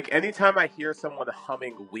anytime I hear someone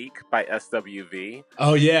humming "Weak" by SWV,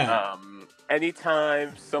 Oh yeah.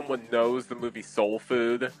 anytime someone knows the movie Soul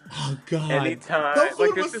Food, Oh god. Soul anytime like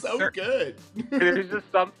Food was so good. there's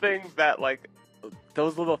just something that like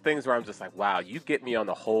those little things where I'm just like, wow, you get me on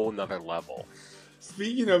a whole nother level.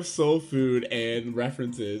 Speaking of soul food and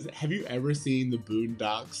references, have you ever seen the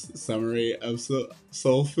Boondocks summary of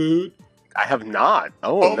soul food? I have not.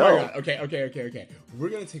 Oh Oh my no. god. Okay. We're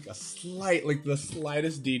gonna take a the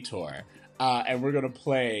slightest detour, and we're gonna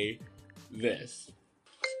play this.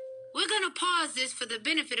 We're gonna pause this for the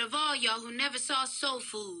benefit of all y'all who never saw Soul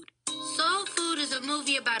Food. Soul Food is a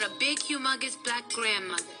movie about a big, humongous black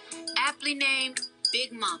grandmother, aptly named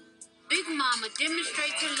Big Mama. Big Mama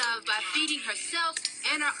demonstrates her love by feeding herself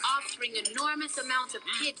and her offspring enormous amounts of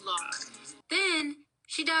pig lard. Then,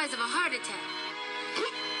 she dies of a heart attack.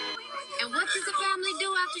 And what does the family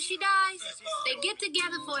do after she dies? They get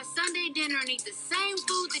together for a Sunday dinner and eat the same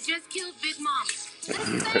food that just killed Big Mama. The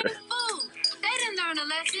same food. They didn't learn a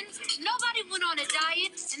lesson. Nobody went on a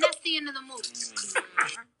diet, and that's the end of the movie.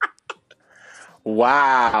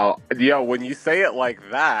 Wow. Yo, when you say it like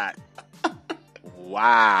that,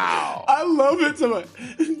 wow. I love it so much.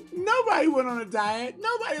 Nobody went on a diet.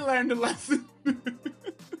 Nobody learned a lesson.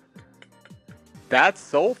 That's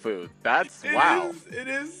soul food. That's wow. It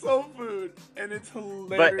is soul food, and it's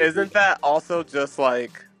hilarious. But isn't that also just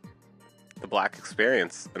like the black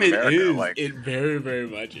experience in America? It is. Like, it very, very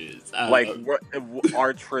much is.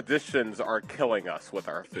 Our traditions are killing us with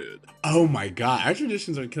our food. Oh my god, our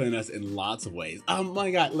traditions are killing us in lots of ways. Oh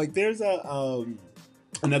my god, like there's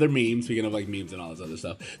another meme, speaking of like memes and all this other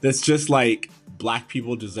stuff, that's just like black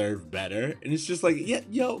people deserve better. And it's just like, yeah,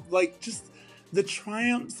 yo, like just the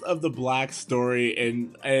triumphs of the black story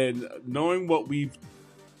and knowing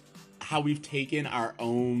how we've taken our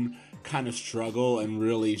own kind of struggle and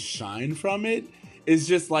really shine from it is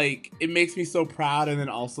just like, it makes me so proud, and then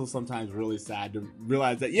also sometimes really sad to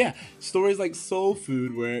realize that, yeah, stories like Soul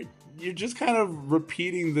Food, where you're just kind of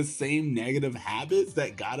repeating the same negative habits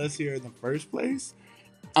that got us here in the first place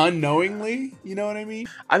unknowingly, you know what I mean?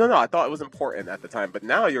 I don't know, I thought it was important at the time, but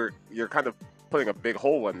now you're kind of putting a big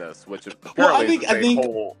hole in this, which is apparently I think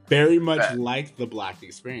hole very much like the black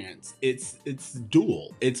experience. It's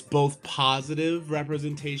dual. It's both positive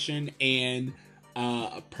representation and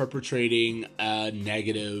perpetrating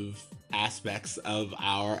negative aspects of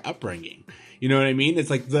our upbringing. You know what I mean? It's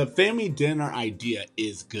like the family dinner idea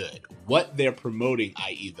is good. What they're promoting,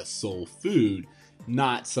 i.e. the soul food,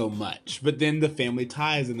 not so much. But then the family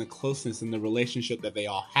ties and the closeness and the relationship that they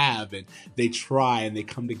all have, and they try and they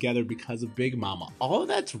come together because of Big Mama. All of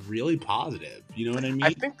that's really positive. You know what I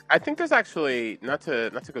mean? I think there's actually, not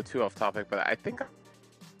to go too off topic, but I think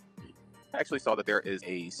I actually saw that there is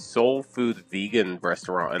a soul food vegan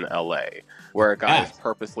restaurant in LA where a guy is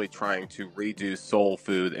purposely trying to redo soul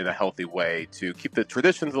food in a healthy way to keep the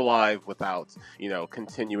traditions alive without, you know,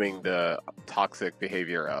 continuing the toxic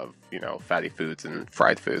behavior of, you know, fatty foods and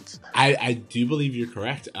fried foods. I do believe you're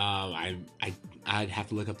correct. I'd have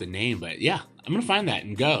to look up the name, but yeah, I'm gonna find that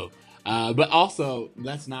and go. But also,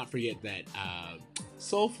 let's not forget that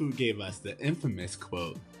Soul Food gave us the infamous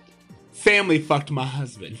quote, "Family fucked my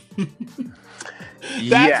husband."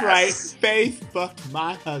 That's right, Faith fucked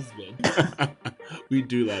my husband. We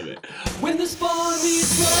do love it. When the spawn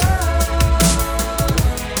meets world,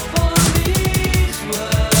 spawn meets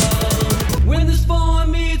world. When the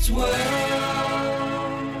spawn meets world.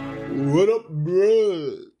 What up,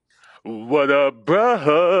 bruh? What up,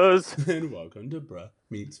 bros? And welcome to Bruh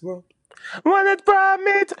Meets World. When it's Bruh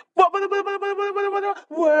Meets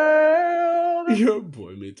World. Your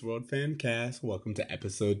Boy Meets World fan cast. Welcome to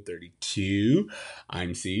episode 32.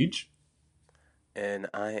 I'm Siege. And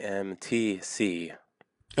I am TC.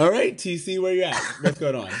 All right, TC, where you at? What's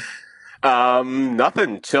going on?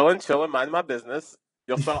 Nothing. Chilling, minding my business.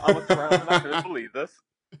 Yo, so I was around and I couldn't believe this.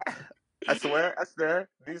 I swear.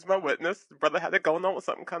 These my witness. The brother had it going on with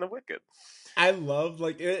something kind of wicked. I love,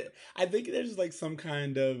 like, it. I think there's, like, some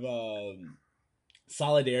kind of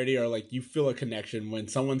solidarity, or, like, you feel a connection when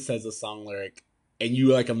someone says a song lyric and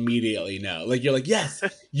you, like, immediately know. Like, you're like, yes,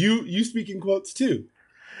 you speak in quotes, too.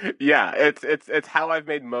 Yeah, it's how I've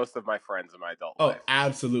made most of my friends in my adult life. Oh,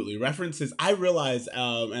 absolutely. References. I realize,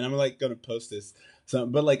 and I'm, like, going to post this,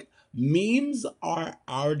 but, like, memes are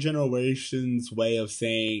our generation's way of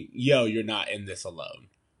saying, yo, you're not in this alone.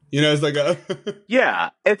 You know, it's like a... Yeah,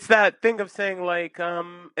 it's that thing of saying, like,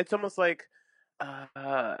 it's almost like,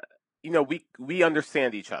 we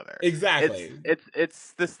understand each other. Exactly.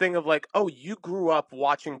 It's this thing of like, oh, you grew up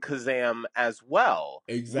watching Kazam as well.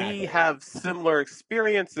 Exactly. We have similar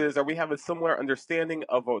experiences, or we have a similar understanding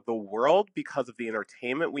of the world because of the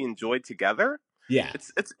entertainment we enjoyed together. Yeah.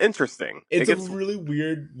 It's interesting. It's a really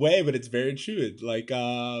weird way, but it's very true. It's like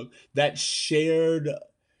that shared.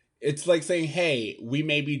 It's like saying, "Hey, we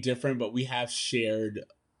may be different, but we have shared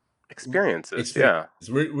experiences." Yeah,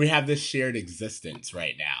 we have this shared existence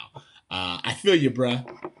right now. I feel you, bruh.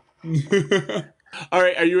 All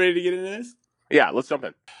right, are you ready to get into this? Yeah, let's jump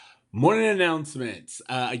in. Morning announcements.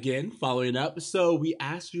 Again, following up. So we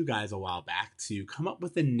asked you guys a while back to come up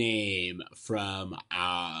with a name from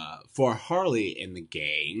for Harley and the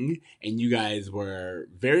gang, and you guys were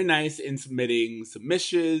very nice in submitting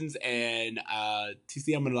submissions. And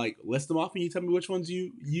TC, I'm gonna like list them off, and you tell me which ones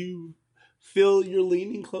you feel you're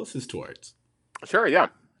leaning closest towards. Sure. Yeah.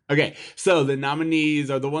 Okay. So the nominees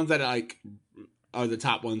are the ones that are the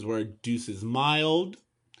top ones were Deuces Mild,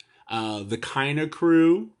 the Kiner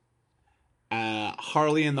Crew.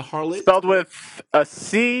 Harley and the Harlots. Spelled with a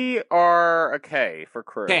C or a K for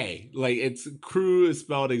crew. K. Like, it's crew is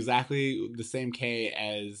spelled exactly the same K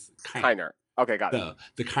as Kiner. Okay, got it.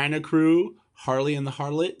 The Kiner Crew, Harley and the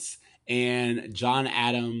Harlots, and John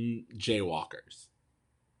Adam Jaywalkers.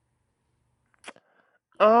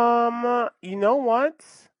 You know what?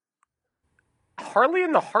 Harley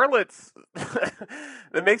and the Harlots.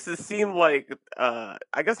 That makes it seem like I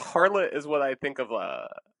guess harlot is what I think of a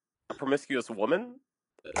promiscuous woman.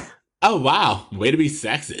 Oh wow, way to be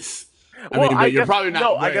sexist. But you're probably not.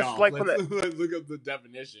 No, I guess off. Like let's look up the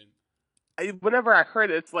definition. Whenever I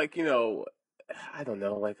heard it, it's like, I don't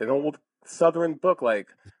know, like an old Southern book, like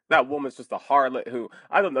that woman's just a harlot who,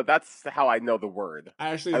 I don't know. That's how I know the word.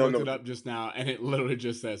 I actually looked it up just now, and it literally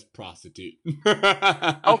just says prostitute.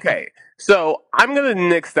 Okay, so I'm gonna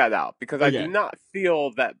nix that out because I do not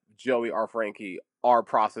feel that Joey or Frankie are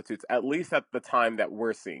prostitutes, at least at the time that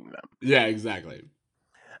we're seeing them. Yeah, exactly.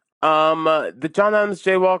 The John Adams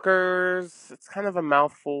Jaywalkers, it's kind of a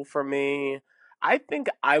mouthful for me. I think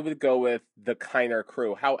I would go with the Kiner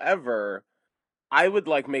Crew. However, I would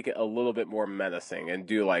make it a little bit more menacing and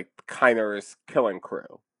do Kiner's Killing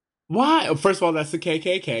Crew. Why? First of all, that's the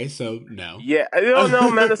KKK, so no. Yeah,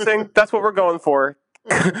 no, menacing. That's what we're going for.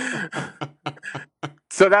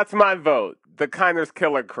 So that's my vote. The Kiner's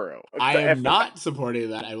Killer Crew. I am not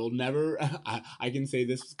supporting that. I will never. I can say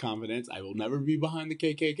this with confidence. I will never be behind the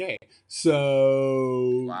KKK.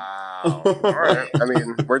 So. Wow. All right. I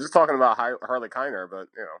mean, we're just talking about Harley Kiner, but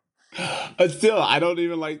But still, I don't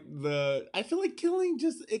even like the. I feel like killing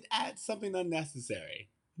it adds something unnecessary.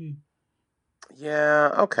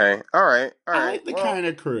 Yeah. Okay. All right. I like the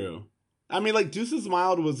Kiner Crew. I mean, Deuces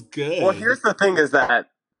Mild was good. Well, here's the thing: is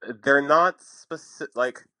that they're not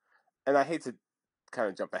specific. And I hate to kind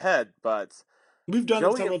of jump ahead, but we've done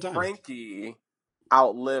Joey it several and times. Frankie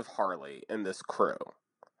outlive Harley in this crew.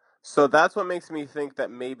 So that's what makes me think that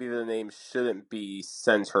maybe the name shouldn't be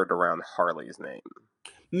centered around Harley's name.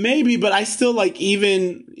 Maybe, but I still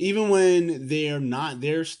even when they're not,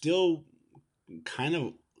 they're still kind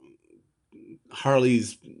of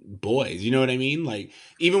Harley's boys. You know what I mean?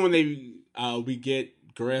 Even when we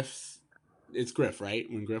get Griff's. It's Griff, right?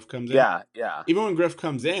 When Griff comes in? Yeah. Even when Griff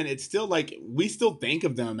comes in, it's still we still think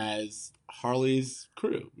of them as Harley's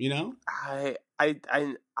crew,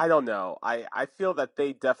 I don't know. I feel that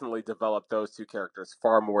they definitely developed those two characters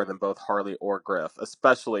far more than both Harley or Griff,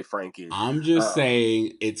 especially Frankie. I'm just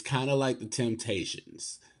saying it's kind of like the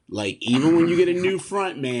Temptations. Even when you get a new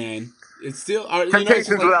front man, it's still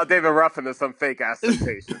Temptations without David Ruffin is some fake ass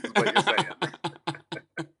Temptations, is what you're saying.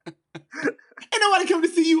 Ain't nobody come to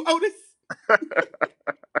see you, Otis.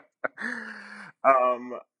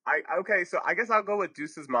 Okay, so I guess I'll go with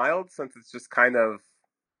Deuces Mild since it's just kind of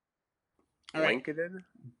blanketed.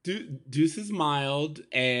 Deuces Mild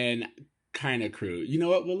and Kiner Crew. You know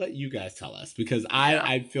what? We'll let you guys tell us because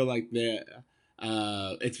I feel like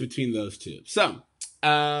it's between those two. So,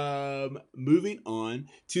 moving on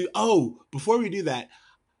to before we do that,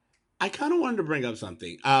 I kind of wanted to bring up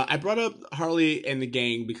something. I brought up Harley and the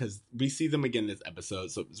gang because we see them again this episode,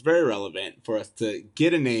 so it's very relevant for us to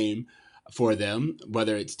get a name for them,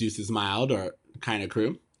 whether it's Deuces Mild or Kiner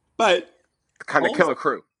Crew. But Kiner Killer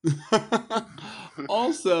Crew.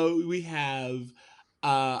 Also, we have.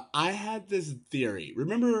 I had this theory.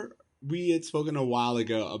 Remember, we had spoken a while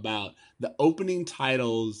ago about the opening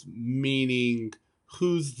titles meaning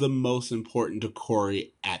who's the most important to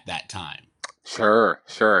Corey at that time. Sure.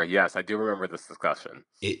 Yes, I do remember this discussion.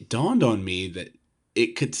 It dawned on me that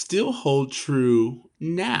it could still hold true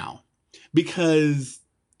now because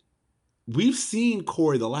we've seen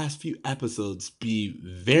Corey the last few episodes be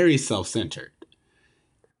very self-centered.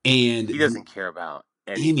 And He doesn't care about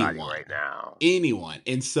anybody right now. Anyone.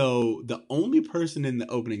 And so the only person in the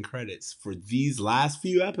opening credits for these last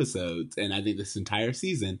few episodes, and I think this entire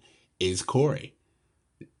season, is Corey.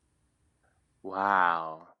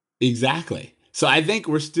 Wow. Exactly. So I think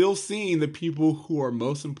we're still seeing the people who are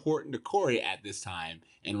most important to Corey at this time.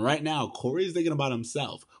 And right now, Corey is thinking about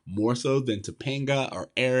himself more so than Topanga or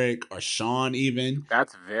Eric or Sean even.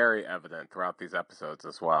 That's very evident throughout these episodes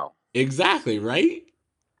as well. Exactly, right?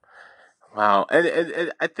 Wow.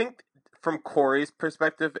 And I think from Corey's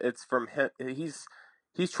perspective, it's from him.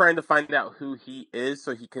 He's trying to find out who he is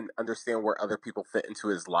so he can understand where other people fit into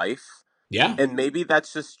his life. Yeah. And maybe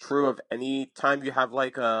that's just true of any time you have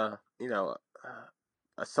like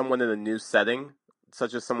someone in a new setting,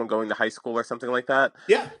 such as someone going to high school or something like that.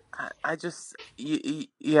 Yeah. I just,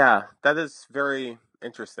 yeah, that is very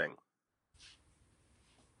interesting.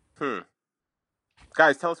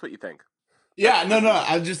 Guys, tell us what you think. Yeah, no,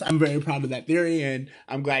 I'm very proud of that theory, and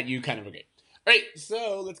I'm glad you kind of agree. All right,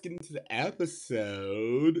 so let's get into the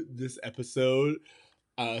episode. This episode,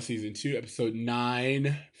 season 2, episode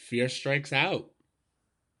 9, Fear Strikes Out.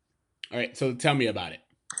 All right, so tell me about it.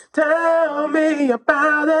 Tell me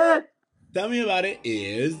about it. Tell me about it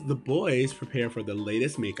is the boys prepare for the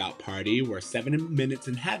latest makeout party where 7 Minutes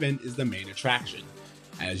in Heaven is the main attraction.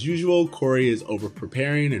 As usual, Corey is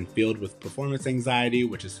over-preparing and filled with performance anxiety,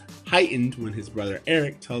 which is heightened when his brother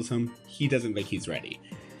Eric tells him he doesn't think he's ready.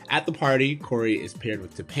 At the party, Corey is paired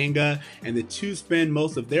with Topanga, and the two spend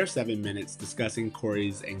most of their 7 minutes discussing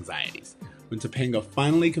Corey's anxieties. When Topanga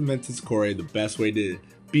finally convinces Corey the best way to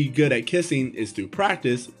be good at kissing is through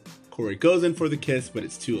practice, Corey goes in for the kiss, but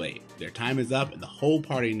it's too late. Their time is up, and the whole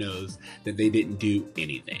party knows that they didn't do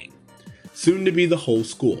anything. Soon to be the whole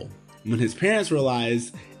school. When his parents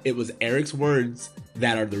realize it was Eric's words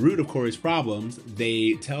that are the root of Corey's problems,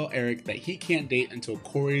 they tell Eric that he can't date until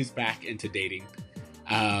Corey's back into dating.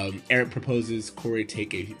 Eric proposes Corey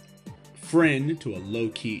take a friend to a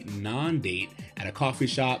low-key non-date at a coffee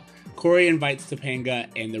shop. Corey invites Topanga,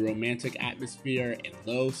 and the romantic atmosphere and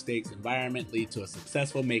low-stakes environment lead to a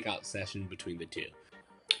successful makeout session between the two.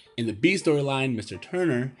 In the B storyline, Mr.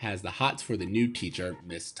 Turner has the hots for the new teacher,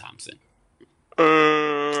 Miss Thompson.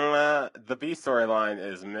 The B storyline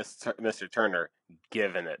is Mr. Turner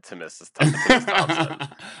giving it to Mrs. Thompson.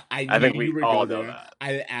 I think we all know that.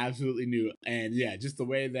 I absolutely knew. And yeah, just the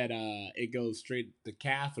way that it goes straight to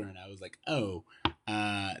Catherine, I was like, oh,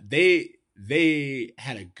 they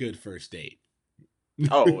had a good first date.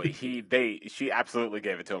 Oh, she absolutely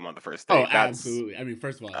gave it to him on the first date. Oh, absolutely. I mean,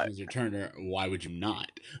 first of all, Mr. Turner, why would you not?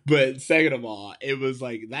 But second of all, it was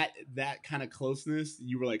like that kind of closeness.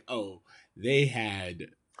 You were like, oh, they had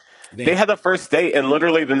the first date, and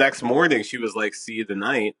literally the next morning, she was like, "See you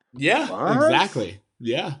tonight." Yeah, what? Exactly.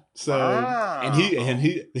 Yeah. So, wow.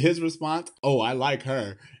 and his response, "Oh, I like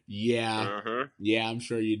her." Yeah, yeah, I'm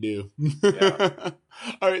sure you do. Yeah.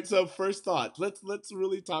 All right. So, first thoughts. Let's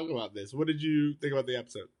really talk about this. What did you think about the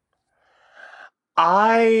episode?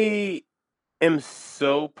 I am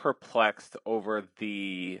so perplexed over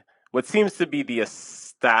what seems to be the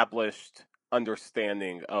established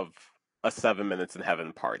understanding of a 7 Minutes in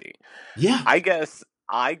Heaven party. Yeah. I guess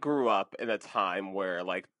I grew up in a time where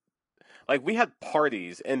like we had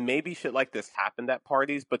parties, and maybe shit like this happened at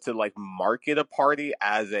parties, but to like market a party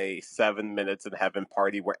as a 7 Minutes in Heaven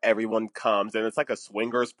party where everyone comes and it's like a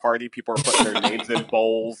swingers party, people are putting their names in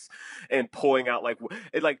bowls and pulling out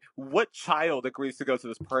what child agrees to go to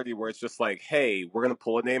this party where it's just like, hey, we're gonna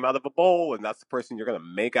pull a name out of a bowl and that's the person you're gonna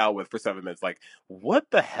make out with for 7 minutes. Like, what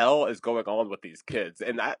the hell is going on with these kids?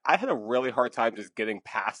 And I had a really hard time just getting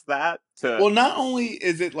past that. Well, not only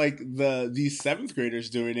is it like these 7th graders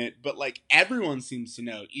doing it, but like everyone seems to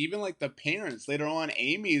know. Even like the parents later on,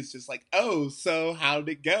 Amy is just like, "Oh, so how'd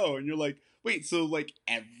it go?" And you're like, "Wait, so like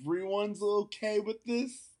everyone's okay with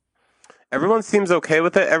this?" Everyone seems okay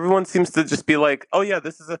with it. Everyone seems to just be like, "Oh yeah,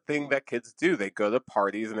 this is a thing that kids do. They go to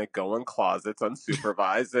parties and they go in closets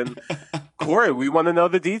unsupervised." And Corey, we want to know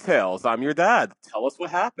the details. I'm your dad. Tell us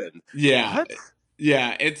what happened. Yeah. What?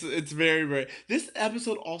 Yeah, it's very, very... This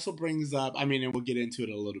episode also brings up, I mean, and we'll get into it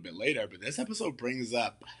a little bit later, but this episode brings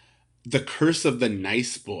up the curse of the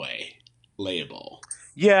nice boy label.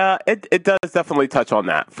 Yeah, it does definitely touch on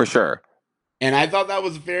that, for sure. And I thought that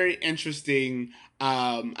was very interesting.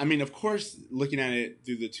 I mean, of course, looking at it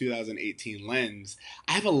through the 2018 lens,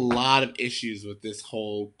 I have a lot of issues with this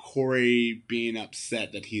whole Corey being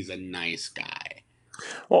upset that he's a nice guy.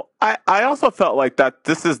 Well, I also felt like that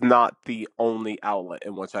this is not the only outlet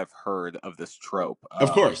in which I've heard of this trope.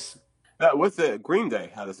 Of course. That was it. Green Day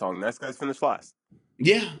had a song. Nice Guys Finish Last.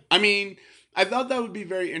 Yeah, I mean, I thought that would be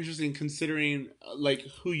very interesting considering like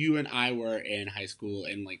who you and I were in high school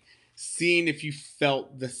and like seeing if you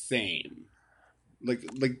felt the same. Like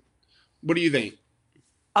what do you think?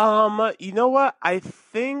 You know what? I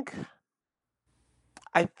think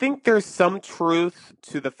there's some truth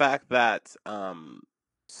to the fact that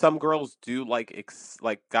some girls do like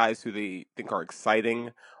guys who they think are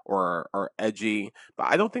exciting or are edgy, but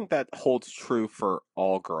I don't think that holds true for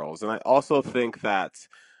all girls. And I also think that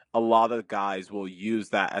a lot of guys will use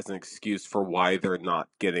that as an excuse for why they're not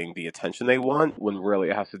getting the attention they want when really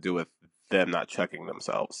it has to do with them not checking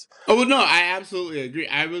themselves. Oh well, no, I absolutely agree.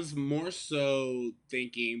 I was more so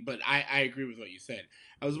thinking, but I agree with what you said.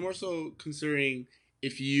 I was more so considering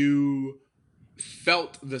if you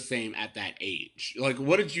felt the same at that age. Like,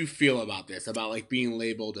 what did you feel about this? About like being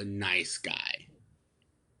labeled a nice guy?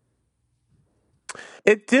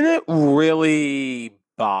 It didn't really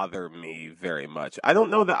bother me very much. I don't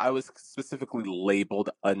know that I was specifically labeled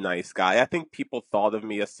a nice guy. I think people thought of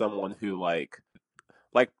me as someone who like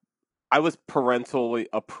I was parentally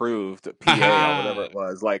approved PA or whatever Haha. it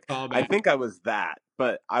was. Like Call I back. think I was that,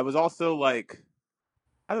 but I was also like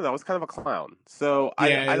I don't know, I was kind of a clown. So I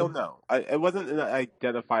Yeah, don't know. It wasn't an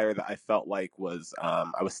identifier that I felt like was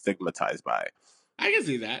I was stigmatized by. I can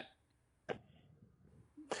see that.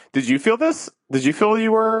 Did you feel this? Did you feel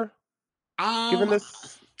you were given Um,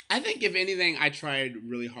 this? I think if anything, I tried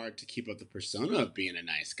really hard to keep up the persona of being a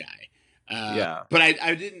nice guy. Yeah. But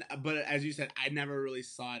I didn't. But as you said, I never really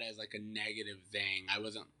saw it as like a negative thing. I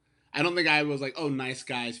wasn't. I don't think I was like, oh, nice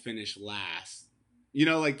guys finish last. You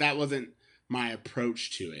know, like that wasn't my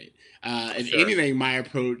approach to it. If Sure. anything, my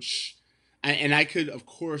approach, and I could of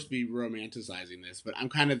course be romanticizing this, but I'm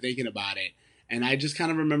kind of thinking about it. And I just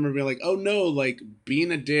kind of remember being like, oh no, like being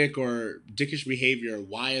a dick or dickish behavior,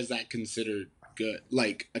 why is that considered good,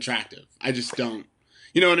 like attractive? I just don't.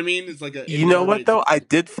 You know what I mean? It's like it You know never what made though?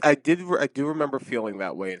 sense. I do remember feeling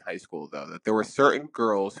that way in high school though. That there were certain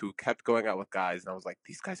girls who kept going out with guys, and I was like,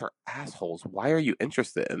 these guys are assholes. Why are you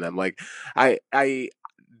interested in them? Like, I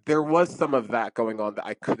there was some of that going on that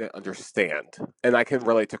I couldn't understand, and I can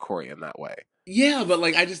relate to Corey in that way. Yeah, but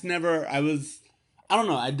like I just never. I was. I don't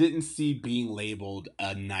know. I didn't see being labeled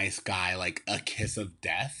a nice guy like a kiss of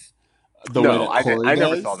death the way No, that Corey I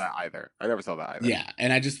never saw does. that either. I never saw that either. Yeah,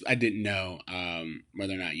 and I didn't know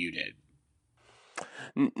whether or not you did.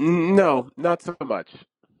 No, not so much.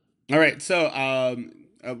 All right, so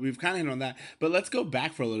we've kind of hit on that, but let's go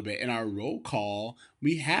back for a little bit. In our roll call,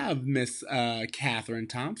 we have Miss Catherine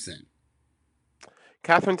Thompson.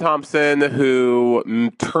 Catherine Thompson, who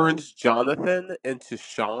turns Jonathan into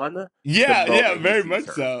Sean the Yeah, yeah, moment he very sees much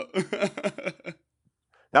her. so.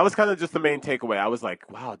 That was kind of just the main takeaway. I was like,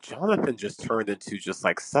 wow, Jonathan just turned into just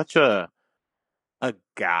like such a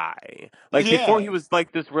guy. Like before Yeah, he was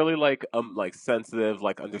like this really like sensitive,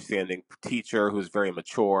 like understanding teacher who's very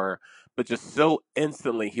mature, but just so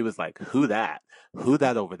instantly he was like, who that? Who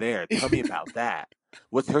that over there? Tell me about that.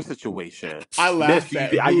 What's her situation? I Miss, laughed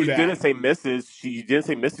at who you didn't that. say Mrs. You didn't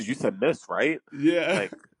say Mrs. You said Miss, right? Yeah,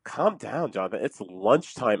 Like, calm down, Jonathan. It's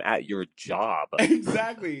lunchtime at your job.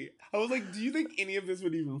 exactly. I was like, do you think any of this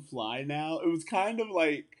would even fly now? It was kind of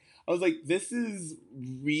like I was like, this is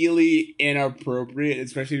really inappropriate,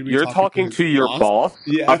 especially to be You're talking to talking his to your boss. boss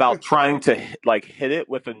Yeah, about trying to like hit it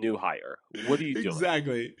with a new hire. What are you doing?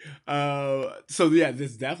 exactly. So yeah,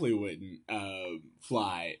 this definitely wouldn't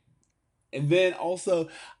fly. And then also,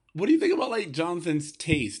 what do you think about like Jonathan's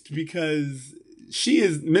taste? Because she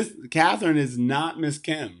is Miss Catherine is not Miss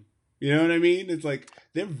Kim. You know what I mean? It's like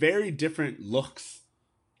they're very different looks.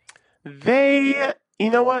 They, you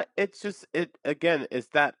know what? It's just it again. It's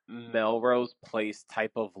that Melrose Place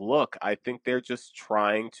type of look. I think they're just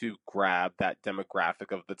trying to grab that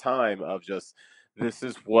demographic of the time of just this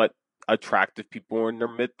is what attractive people in their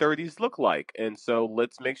mid 30s look like, and so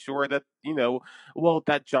let's make sure that well,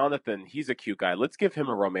 that Jonathan, he's a cute guy. Let's give him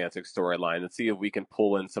a romantic storyline and see if we can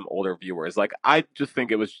pull in some older viewers. Like I just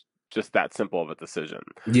think it was just that simple of a decision.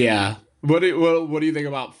 Yeah. What do you think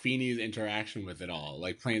about Feeney's interaction with it all,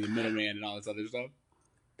 like playing the middleman and all this other stuff?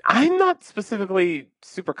 I'm not specifically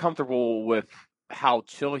super comfortable with how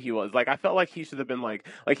chill he was. Like I felt like he should have been like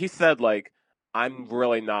he said like I'm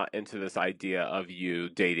really not into this idea of you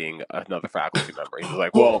dating another faculty member. He was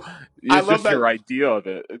like, Well, "Well, I it's love just that. your idea of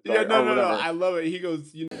it." It's Yeah, like, no, "Oh, no, no. whatever." I love it. He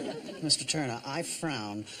goes, you Mr. Turner, I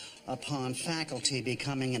frown upon faculty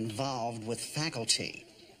becoming involved with faculty.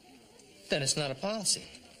 Then it's not a policy.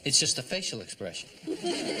 It's just a facial expression.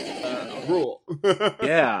 rule.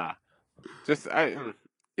 Yeah. Just I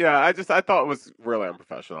thought it was really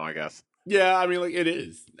unprofessional, I guess. Yeah, I mean, like it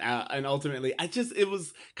is, and ultimately, it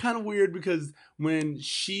was kind of weird because when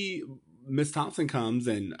Miss Thompson comes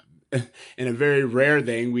and in a very rare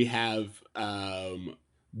thing, we have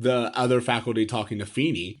the other faculty talking to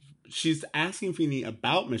Feeney. She's asking Feeney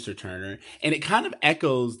about Mr. Turner, and it kind of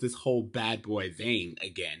echoes this whole bad boy thing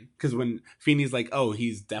again. Because when Feeney's like, "Oh,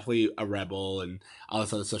 he's definitely a rebel," and all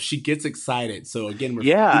this other stuff, she gets excited. So again, we're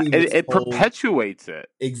Yeah, feeling this it whole perpetuates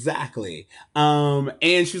it. exactly.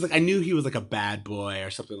 And she was like, I knew he was like a bad boy or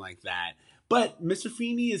something like that. But Mr.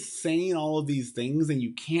 Feeney is saying all of these things, and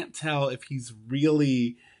you can't tell if he's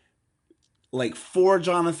really like for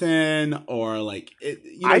Jonathan or like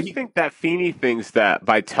I think that Feeney thinks that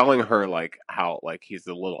by telling her like how like he's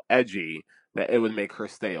a little edgy, that it would make her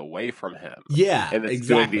stay away from him, yeah, and it's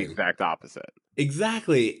doing the exactly. exact opposite.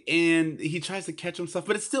 Exactly. And he tries to catch himself,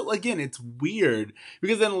 but it's still, again, it's weird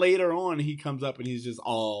because then later on he comes up and he's just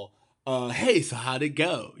all, hey, so how'd it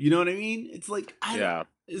go? You know what I mean? It's like, Yeah.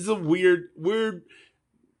 It's a weird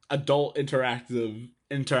adult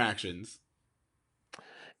interactions.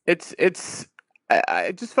 It's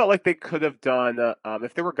I just felt like they could have done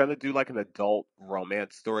if they were gonna do like an adult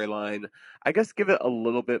romance storyline, I guess give it a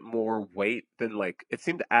little bit more weight than like it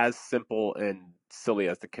seemed as simple and silly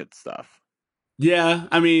as the kids stuff. Yeah,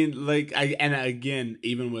 I mean, like, and again,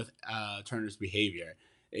 even with Turner's behavior,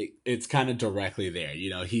 it's kind of directly there. You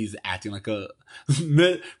know, he's acting like a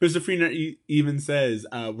Mr. Freener even says,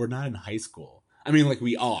 "We're not in high school." I mean, like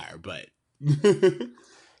we are, but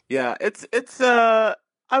Yeah, it's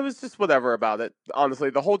I was just whatever about it. Honestly,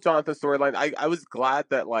 the whole Jonathan storyline, I was glad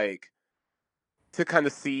that like to kind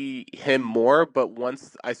of see him more, but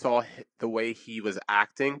once I saw the way he was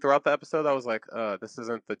acting throughout the episode, I was like, this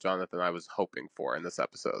isn't the Jonathan I was hoping for in this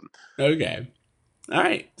episode. okay, all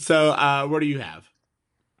right. So, what do you have?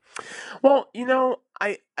 Well,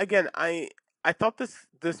 I thought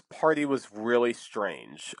this party was really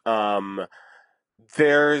strange.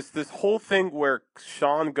 There's this whole thing where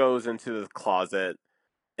Sean goes into the closet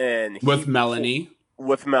and With Melanie.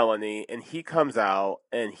 with Melanie, and he comes out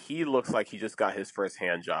and he looks like he just got his first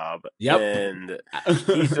hand job. Yep. And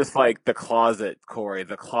he's just like the closet, Corey.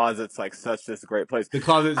 The closet's like such this great place. The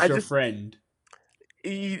closet's your friend.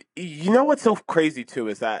 You know what's so crazy too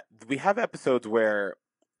is that we have episodes where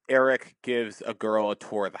Eric gives a girl a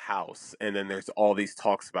tour of the house, and then there's all these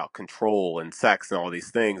talks about control and sex and all these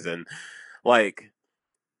things, and like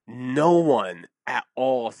no one at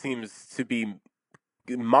all seems to be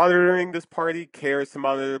monitoring this party, cares to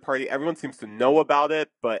monitor the party. Everyone seems to know about it,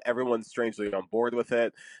 but everyone's strangely on board with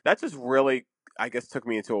it. That just really, I guess, took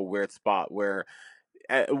me into a weird spot where,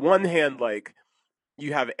 at one hand, like,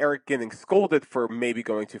 you have Eric getting scolded for maybe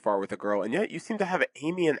going too far with a girl, and yet you seem to have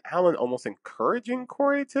Amy and Alan almost encouraging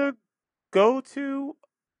Corey to go to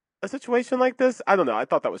a situation like this. I don't know. I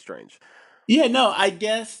thought that was strange. Yeah, no, I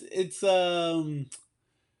guess it's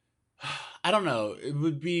I don't know. It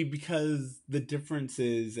would be because the difference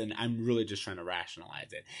is, and I'm really just trying to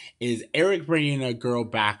rationalize it, is Eric bringing a girl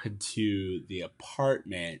back to the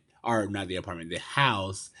apartment, or not the apartment, the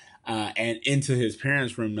house, and into his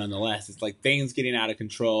parents' room nonetheless. It's like things getting out of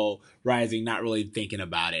control, rising, not really thinking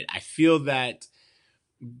about it. I feel that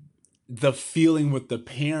the feeling with the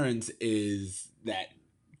parents is that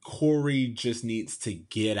Corey just needs to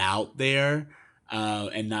get out there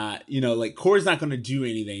and not, like Corey's not going to do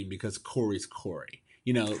anything because Corey's Corey.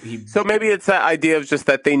 So maybe it's that idea of just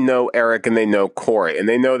that they know Eric and they know Corey, and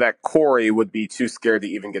they know that Corey would be too scared to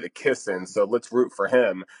even get a kiss in. So let's root for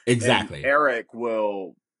him. Exactly. And Eric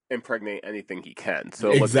will impregnate anything he can. So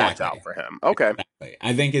let's watch out for him. Okay. Exactly.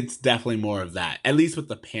 I think it's definitely more of that, at least with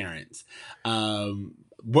the parents.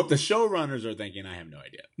 What the showrunners are thinking, I have no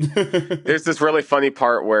idea. There's this really funny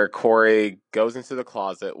part where Corey goes into the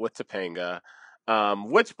closet with Topanga,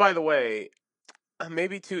 which, by the way,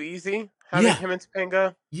 maybe too easy having him and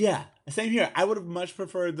Topanga. Yeah, same here. I would have much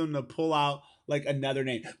preferred them to pull out like another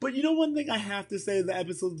name. But one thing I have to say the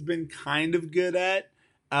episode's been kind of good at,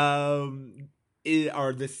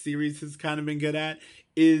 or this series has kind of been good at,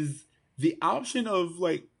 is the option of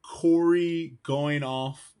like Corey going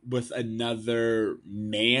off with another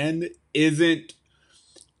man it's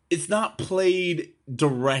not played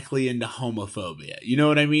directly into homophobia. You know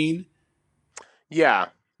what I mean? Yeah.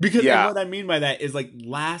 Because what I mean by that is like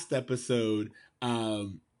last episode,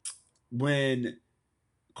 when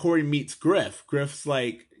Corey meets Griff's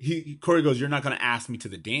like, Corey goes, "You're not going to ask me to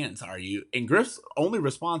the dance, are you?" And Griff's only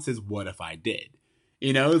response is, "What if I did?"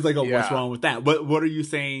 It's like, what's wrong with that? What are you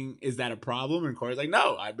saying? Is that a problem? And Corey's like,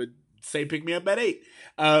 "No, I would say pick me up at 8."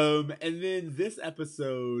 And then this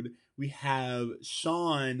episode, we have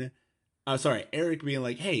Eric being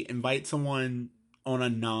like, "Hey, invite someone on a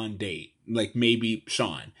non-date, like maybe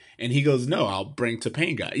Sean, and he goes, no, I'll bring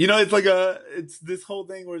Topanga. You know, it's this whole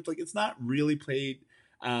thing where it's like it's not really played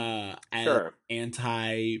as Sure.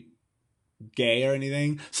 anti-gay or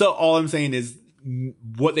anything. So all I'm saying is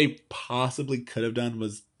what they possibly could have done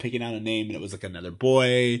was picking out a name and it was like another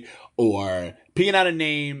boy, or picking out a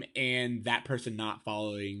name and that person not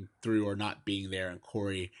following through or not being there, and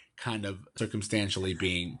Corey kind of circumstantially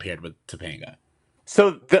being paired with Topanga.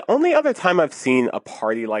 So the only other time I've seen a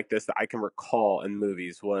party like this that I can recall in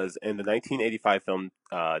movies was in the 1985 film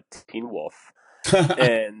Teen Wolf.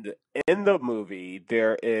 And in the movie,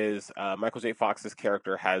 there is Michael J. Fox's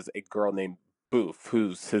character has a girl named Boof,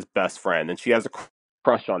 who's his best friend, and she has a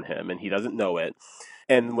crush on him, and he doesn't know it.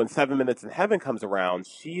 And when 7 Minutes in Heaven comes around,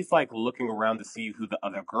 she's like looking around to see who the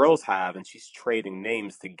other girls have, and she's trading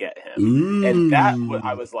names to get him. Ooh. And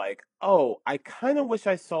I was like, oh, I kind of wish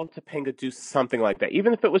I saw Topanga do something like that,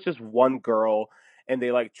 even if it was just one girl and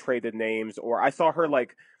they like traded names, or I saw her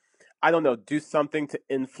like, I don't know, do something to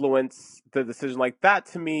influence the decision like that.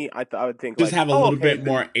 To me, I would think just like, have a oh, little okay, bit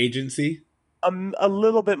more agency. a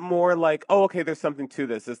little bit more like, oh, okay, there's something to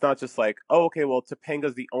this. It's not just like, oh, okay, well,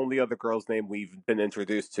 Topanga's the only other girl's name we've been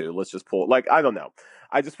introduced to. Let's just pull. Like, I don't know.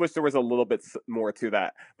 I just wish there was a little bit more to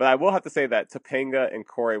that. But I will have to say that Topanga and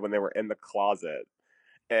Corey, when they were in the closet,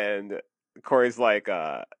 and Corey's like,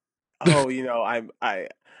 oh, you know,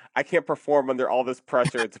 I can't perform under all this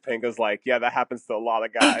pressure. And Topanga's like, yeah, that happens to a lot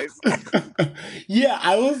of guys. Yeah,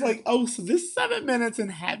 I was like, oh, so this 7 Minutes in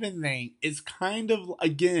Heaven thing is kind of,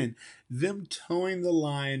 again, them towing the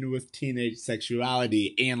line with teenage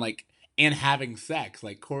sexuality and having sex.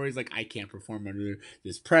 Like, Corey's like, I can't perform under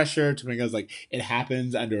this pressure. Topanga's like, it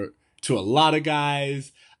happens to a lot of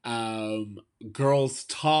guys. Girls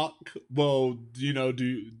talk. Well, you know,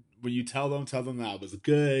 when you tell them that was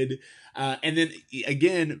good. And then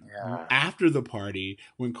again, after the party,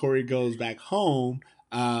 when Corey goes back home,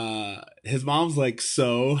 his mom's like,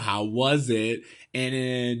 so how was it? And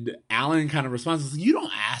then Alan kind of responds, you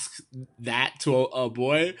don't ask that to a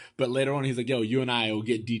boy. But later on, he's like, yo, you and I will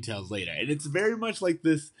get details later. And it's very much like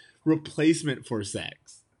this replacement for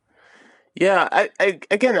sex. Yeah,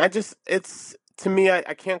 it's, to me,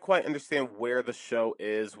 I can't quite understand where the show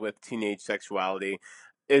is with teenage sexuality.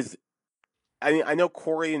 I mean, I know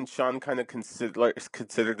Corey and Sean kind of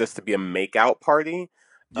consider this to be a makeout party.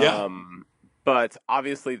 Yeah. But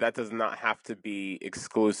obviously that does not have to be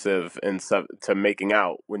exclusive to making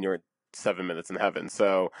out when you're 7 Minutes in Heaven.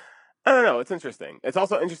 So I don't know. It's interesting. It's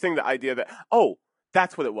also interesting the idea that, oh,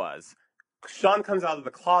 that's what it was. Sean comes out of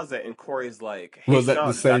the closet and Corey's like, hey, was that Sean,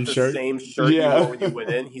 the same that's shirt? The same shirt you wore when you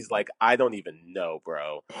went in? He's like, I don't even know,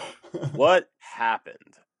 bro. What happened?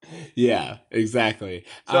 Yeah, exactly.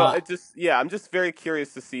 So I'm just very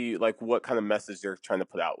curious to see like what kind of message they're trying to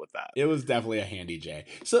put out with that. It was definitely a handy J.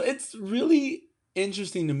 So it's really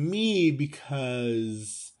interesting to me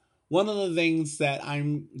because one of the things that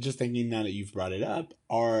I'm just thinking now that you've brought it up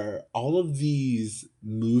are all of these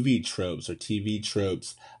movie tropes or TV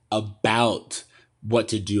tropes about what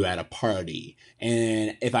to do at a party.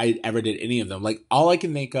 And if I ever did any of them, like all I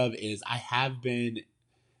can think of is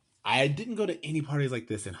I didn't go to any parties like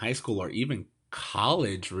this in high school or even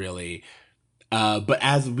college, really. But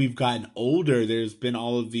as we've gotten older, there's been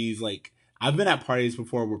all of these, like, I've been at parties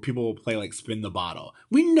before where people will play, like, Spin the Bottle.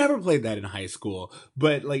 We never played that in high school.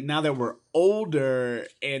 But, like, now that we're older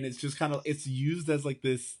and it's just kind of, it's used as, like,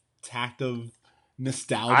 this tact of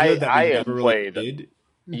nostalgia that we never really did.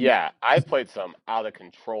 Yeah, I played some out of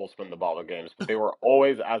control Spin the Bottle games, but they were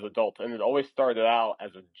always as adults, and it always started out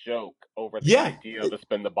as a joke over the idea of the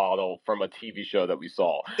Spin the Bottle from a TV show that we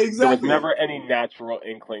saw. Exactly. There was never any natural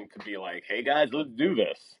inkling to be like, hey guys, let's do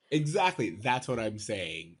this. Exactly. That's what I'm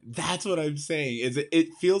saying. Is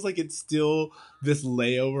it feels like it's still this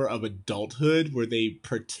layover of adulthood where they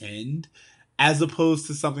pretend, as opposed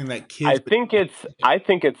to something that kids. I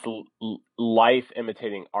think it's life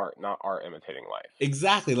imitating art, not art imitating life.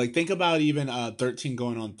 Exactly. Like think about even 13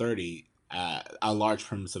 going on 30. A large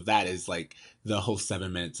premise of that is like the whole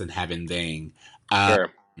 7 Minutes in Heaven thing. Sure.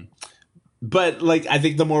 But like I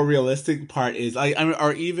think the more realistic part is I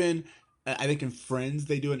think in Friends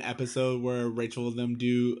they do an episode where Rachel and them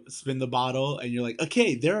do Spin the Bottle, and you're like,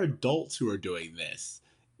 okay, they're adults who are doing this.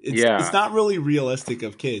 It's not really realistic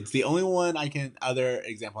of kids. The only other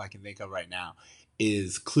example I can think of right now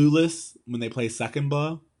is Clueless when they play Suck and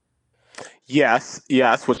Blow. Yes,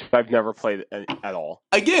 which I've never played at all.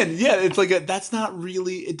 Again, yeah, it's like that's not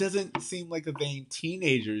really. It doesn't seem like a thing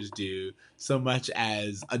teenagers do so much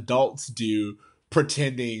as adults do,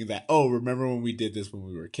 pretending that remember when we did this when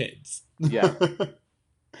we were kids. Yeah.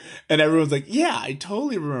 And everyone's like, yeah, I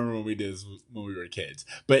totally remember when we did this when we were kids.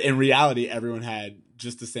 But in reality, everyone had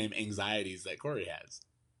just the same anxieties that Corey has.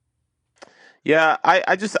 Yeah,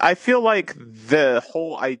 I feel like the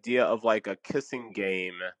whole idea of like a kissing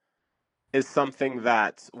game is something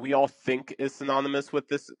that we all think is synonymous with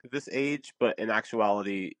this age, but in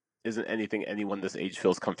actuality isn't anything anyone this age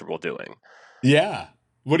feels comfortable doing. Yeah.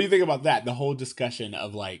 What do you think about that? The whole discussion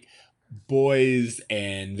of like boys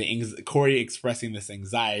and Corey expressing this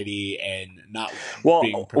anxiety and not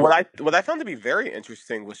being. Well, what I found to be very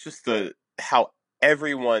interesting was just the how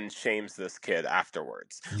everyone shames this kid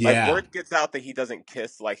afterwards. Like Yeah. word gets out that he doesn't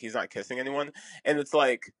kiss, like he's not kissing anyone, and it's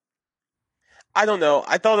like I don't know.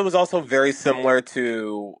 I thought it was also very similar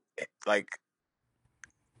to like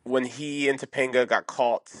when he and Topanga got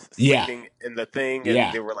caught Yeah. sleeping in the thing, and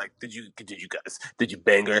Yeah. they were like, did you guys did you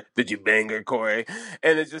bang her, Corey?"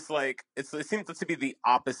 And it's just like it seems to be the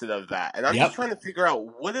opposite of that. And I'm Yep. just trying to figure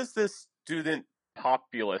out what is this student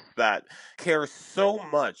populace that cares so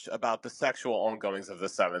much about the sexual ongoings of the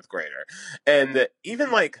seventh grader, and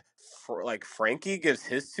even like Frankie gives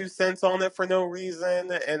his 2 cents on it for no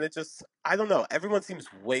reason, and it just I don't know. Everyone seems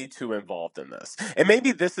way too involved in this, and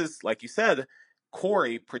maybe this is like you said.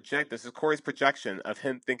 This is Corey's projection of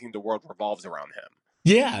him thinking the world revolves around him.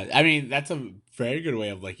 Yeah, I mean that's a very good way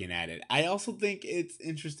of looking at it. I also think it's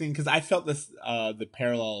interesting because I felt this the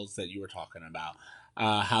parallels that you were talking about,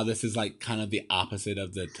 how this is like kind of the opposite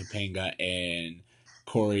of the Topanga and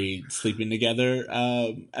Corey sleeping together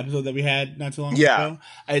episode that we had not too long ago.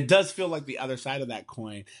 It does feel like the other side of that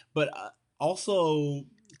coin, but also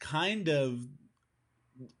kind of.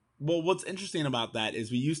 Well, what's interesting about that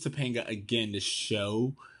is we use Topanga again to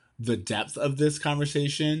show the depth of this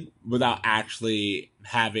conversation without actually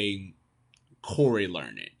having Corey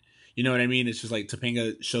learn it. You know what I mean? It's just like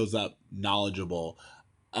Topanga shows up knowledgeable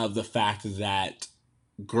of the fact that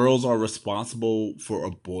girls are responsible for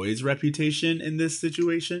a boy's reputation in this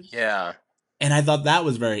situation. Yeah. And I thought that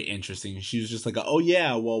was very interesting. She was just like, oh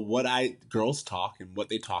yeah, well, girls talk and what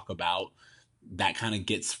they talk about, that kind of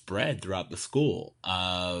gets spread throughout the school.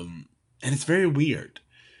 And it's very weird.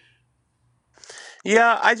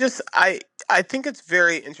 Yeah, I think it's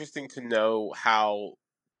very interesting to know how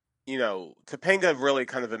Topanga really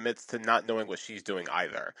kind of admits to not knowing what she's doing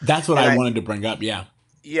either. That's what I wanted to bring up, yeah.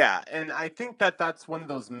 Yeah, and I think that that's one of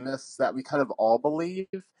those myths that we kind of all believe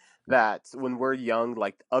that when we're young,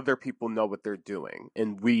 like other people know what they're doing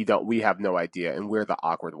and we don't, we have no idea and we're the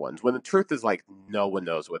awkward ones. When the truth is like no one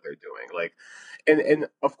knows what they're doing. Like, and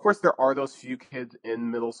of course there are those few kids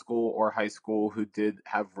in middle school or high school who did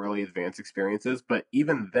have really advanced experiences, but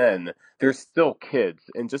even then they're still kids.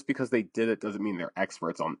 And just because they did it doesn't mean they're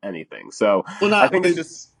experts on anything. So I think it's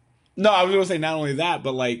just. No, I was going to say not only that,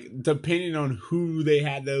 but like depending on who they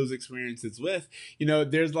had those experiences with,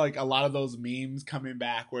 there's like a lot of those memes coming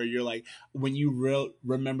back where you're like, when you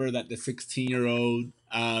remember that the 16-year-old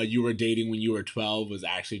you were dating when you were 12 was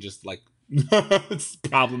actually just like it's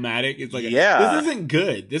problematic. It's like, this isn't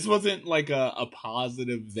good. This wasn't like a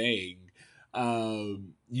positive thing.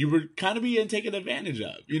 You were kind of being taken advantage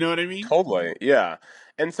of. You know what I mean? Totally, yeah.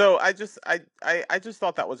 And so I just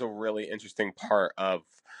thought that was a really interesting part of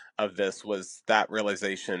this was that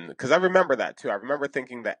realization, because I remember that too. I remember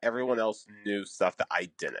thinking that everyone else knew stuff that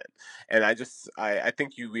I didn't, and I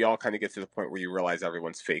think we all kind of get to the point where you realize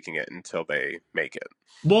everyone's faking it until they make it.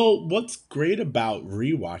 Well, what's great about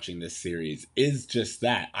rewatching this series is just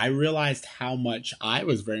that I realized how much I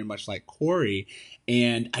was very much like Corey,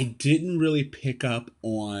 and I didn't really pick up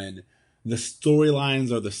on the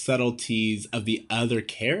storylines or the subtleties of the other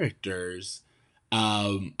characters.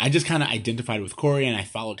 I just kind of identified with Corey and I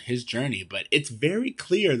followed his journey, but it's very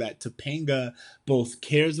clear that Topanga both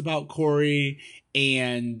cares about Corey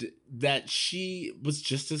and that she was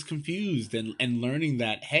just as confused and learning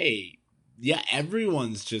that, hey, yeah,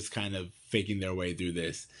 everyone's just kind of faking their way through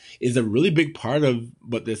this is a really big part of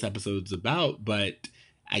what this episode's about. But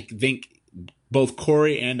I think both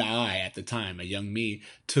Corey and I at the time, a young me,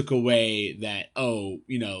 took away that,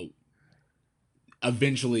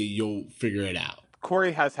 eventually you'll figure it out.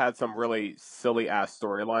 Corey has had some really silly ass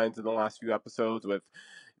storylines in the last few episodes with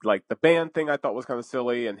like the band thing I thought was kind of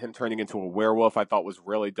silly, and him turning into a werewolf I thought was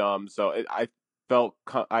really dumb. So I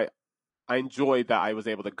enjoyed that I was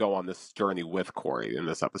able to go on this journey with Corey in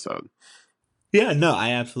this episode. Yeah, no,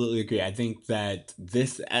 I absolutely agree. I think that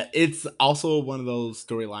it's also one of those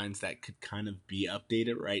storylines that could kind of be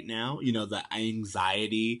updated right now. You know, the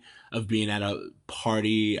anxiety of being at a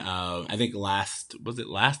party. I think last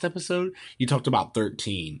episode, you talked about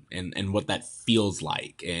 13 and what that feels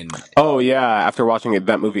like. And Oh yeah, after watching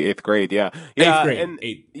that movie Eighth Grade, yeah, eighth yeah, grade, and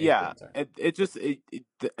eighth yeah, grade, sorry. it just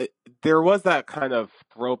there was that kind of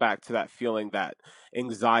throwback to that feeling, that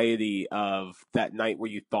anxiety of that night where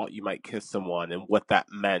you thought you might kiss someone and what that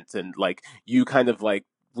meant, and like you kind of like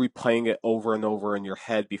replaying it over and over in your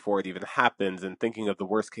head before it even happens, and thinking of the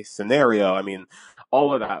worst case scenario. I mean,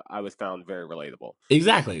 all of that I was found very relatable.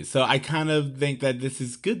 Exactly. So I kind of think that this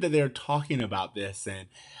is good that they're talking about this and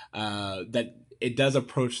that it does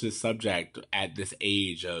approach this subject at this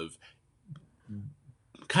age of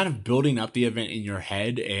kind of building up the event in your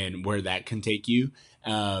head and where that can take you.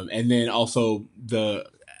 And then also the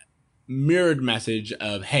mirrored message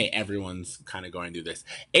of, hey, everyone's kind of going through this.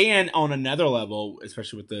 And on another level,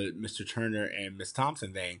 especially with the Mr. Turner and Miss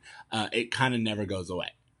Thompson thing, it kind of never goes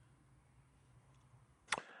away.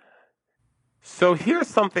 So here's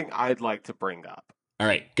something I'd like to bring up. All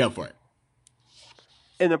right, go for it.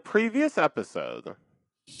 In a previous episode,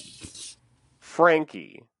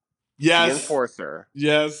 Frankie, the Yes. enforcer,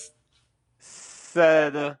 Yes.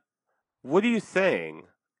 said, "What are you saying?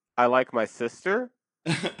 I like my sister?"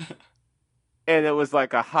 And it was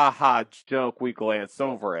like a ha-ha joke. We glanced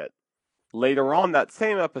over it. Later on that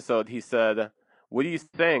same episode, he said, "What are you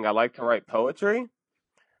saying? I like to write poetry?"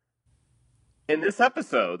 In this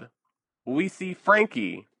episode, we see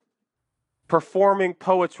Frankie performing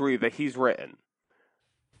poetry that he's written.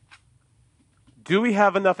 Do we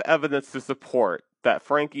have enough evidence to support that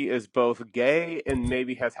Frankie is both gay and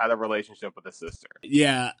maybe has had a relationship with a sister?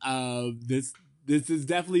 Yeah, this is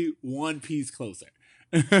definitely one piece closer.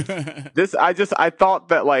 I thought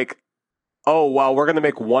that, like, oh well, we're gonna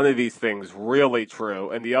make one of these things really true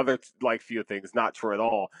and the other like few things not true at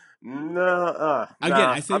all. No, Again,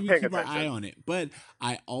 nah, I say I'm we paying keep our eye attention. on it, but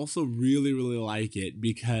I also really, really like it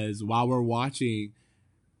because while we're watching,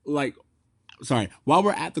 like, while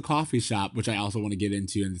we're at the coffee shop, which I also want to get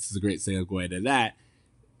into, and this is a great segue to that,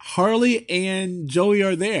 Harley and Joey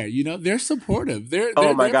are there. You know, they're supportive. They're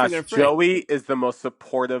Oh my there for gosh, their friend. Joey is the most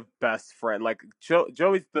supportive best friend. Like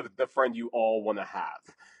Joey's the friend you all want to have.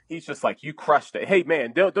 He's just like, you crushed it. Hey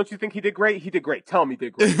man, don't you think he did great? He did great. Tell him he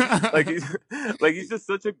did great. like he's just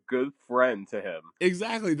such a good friend to him.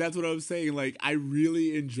 Exactly. That's what I'm saying. Like, I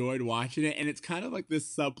really enjoyed watching it, and it's kind of like this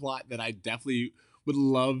subplot that I definitely would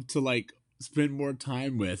love to like spend more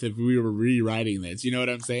time with if we were rewriting this. You know what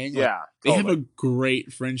I'm saying? Like, Yeah, they have totally. a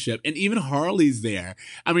great friendship, and even Harley's there.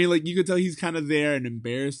 I mean, like, you could tell he's kind of there and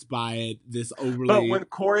embarrassed by it. This overly. But when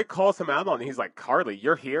Corey calls him out on it, he's like, "Harley,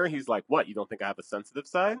 you're here." He's like, "What? You don't think I have a sensitive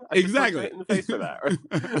side?" I should punch Exactly. you in the face for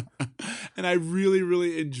that. And I really,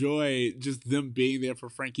 really enjoy just them being there for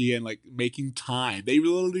Frankie and like making time. They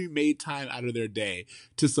literally made time out of their day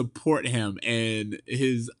to support him and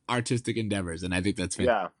his artistic endeavors, and I think that's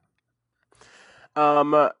fantastic. Yeah.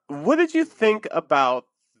 What did you think about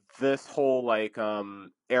this whole like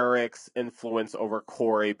Eric's influence over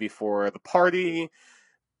Corey before the party,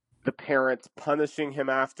 the parents punishing him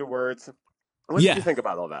afterwards? What did you think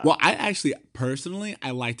about all that? Well, I actually personally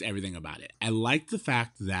I liked everything about it. I liked the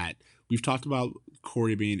fact that we've talked about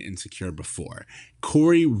Corey being insecure before.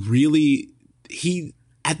 Corey really he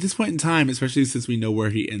at this point in time, especially since we know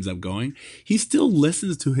where he ends up going, he still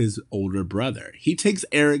listens to his older brother. He takes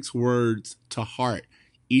Eric's words to heart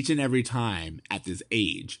each and every time at this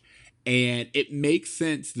age. And it makes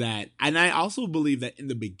sense that, and I also believe that in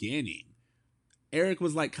the beginning, Eric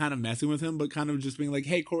was like kind of messing with him, but kind of just being like,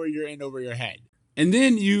 hey, Corey, you're in over your head. And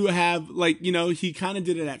then you have like, you know, he kind of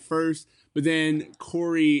did it at first, but then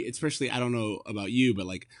Corey, especially, I don't know about you, but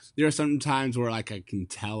like there are some times where like I can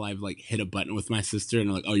tell I've like hit a button with my sister and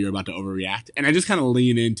I'm like, oh, you're about to overreact. And I just kind of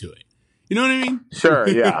lean into it. You know what I mean? Sure,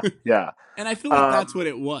 yeah, yeah. And I feel like that's what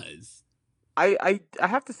it was. I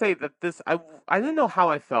have to say that I didn't know how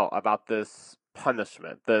I felt about this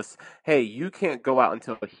punishment. This, hey, you can't go out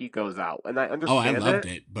until he goes out. And I Oh, I understand loved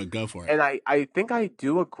it, but go for it. And I think I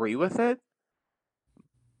do agree with it.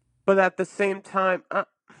 But at the same time,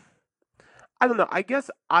 I don't know. I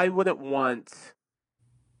guess I wouldn't want.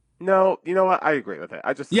 No, you know what? I agree with it.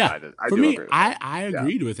 I just Yeah, decided. I for do me, agree with it. I Yeah.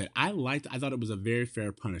 agreed with it. I thought it was a very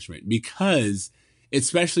fair punishment because,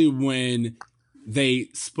 especially when they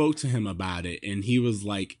spoke to him about it and he was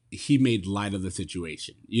like, he made light of the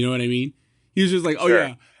situation. You know what I mean? He was just like, oh Sure.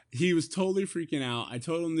 yeah, he was totally freaking out. I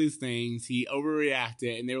told him these things. He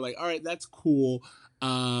overreacted and they were like, all right, that's cool.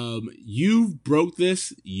 you broke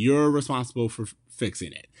this, you're responsible for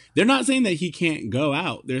fixing it. They're not saying that he can't go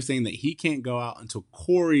out. They're saying that he can't go out until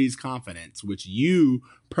Corey's confidence, which you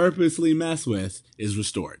purposely mess with, is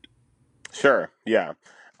restored. Sure. Yeah.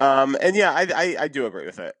 And yeah, I do agree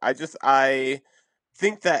with it. I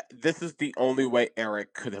think that this is the only way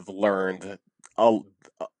Eric could have learned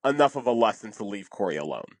enough of a lesson to leave Corey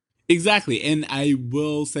alone. Exactly. And I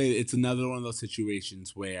will say it's another one of those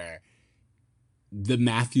situations where the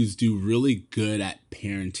Matthews do really good at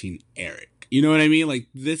parenting Eric. You know what I mean? Like,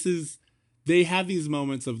 they have these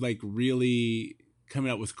moments of like really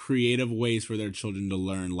coming up with creative ways for their children to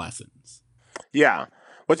learn lessons. Yeah.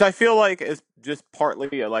 Which I feel like is just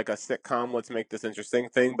partly like a sitcom, let's make this interesting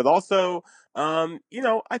thing, but also, I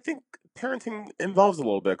think parenting involves a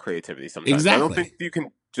little bit of creativity sometimes. Exactly. I don't think you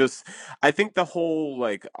can I think the whole,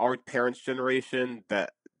 like, our parents' generation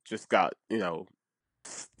that just got,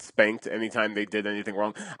 spanked anytime they did anything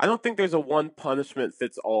wrong. I don't think there's a one punishment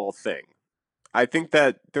fits all thing. I think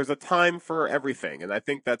that there's a time for everything, and I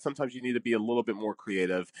think that sometimes you need to be a little bit more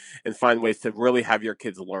creative and find ways to really have your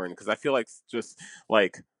kids learn, because I feel like just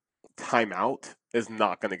like timeout is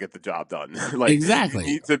not going to get the job done. Like,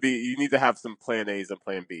 exactly. You need to have some plan A's and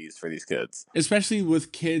plan B's for these kids, especially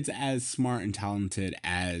with kids as smart and talented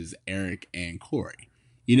as Eric and Corey.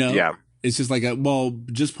 Yeah. It's just like,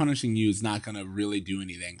 just punishing you is not going to really do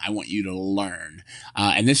anything. I want you to learn.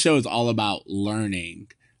 And this show is all about learning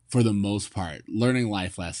for the most part, learning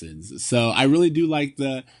life lessons. So I really do like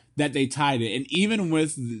that they tied it. And even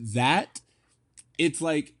with that, it's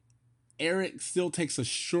like Eric still takes a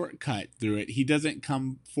shortcut through it. He doesn't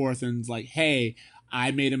come forth and is like, hey,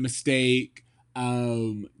 I made a mistake.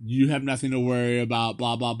 You have nothing to worry about,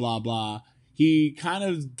 blah, blah, blah, blah. He kind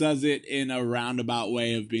of does it in a roundabout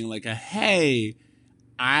way of being like, hey,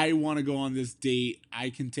 I want to go on this date.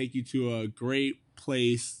 I can take you to a great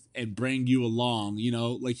place and bring you along.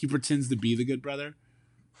 Like, he pretends to be the good brother.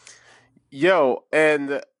 Yo,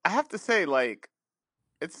 and I have to say, like,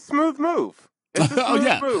 it's a smooth move. It's a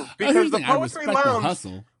smooth move, because the Poetry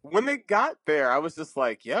Lounge, when they got there, I was just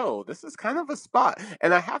like, yo, this is kind of a spot.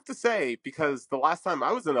 And I have to say, because the last time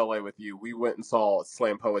I was in LA with you, we went and saw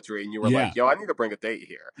Slam Poetry, and you were like, yo, I need to bring a date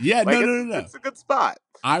here. Yeah, like, no. It's a good spot.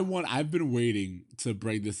 I've been waiting to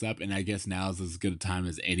bring this up, and I guess now is as good a time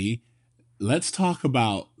as any. Let's talk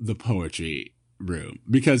about the Poetry Room,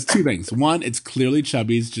 because two things. One, it's clearly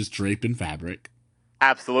Chubby's just draped in fabric.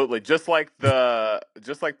 Absolutely. Just like the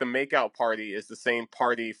makeout party is the same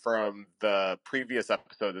party from the previous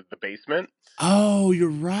episode of The Basement. Oh, you're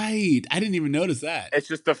right. I didn't even notice that. It's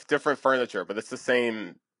just the different furniture, but it's the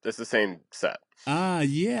same set.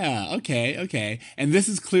 Yeah. Okay. And this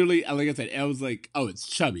is clearly, like I said, I was like, oh, it's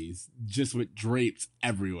Chubby's, just with drapes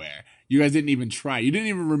everywhere. You guys didn't even try. You didn't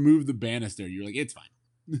even remove the banister. You're like, it's fine.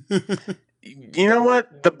 You know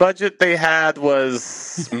what? The budget they had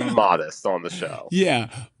was modest on the show. Yeah,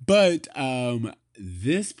 but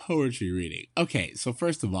this poetry reading. Okay, so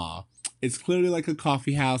first of all, it's clearly like a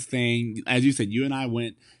coffee house thing. As you said, you and I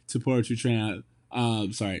went to a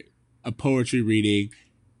poetry reading.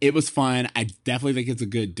 It was fun. I definitely think it's a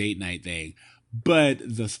good date night thing. But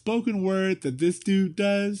the spoken word that this dude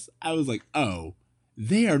does, I was like, oh,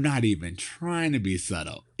 they are not even trying to be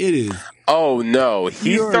subtle. It is. Oh no,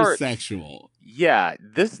 he's sexual. Yeah,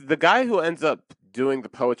 the guy who ends up doing the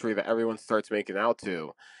poetry that everyone starts making out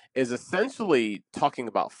to is essentially talking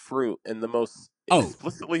about fruit in the most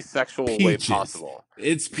explicitly sexual way possible.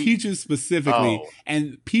 It's peaches specifically,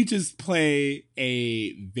 and peaches play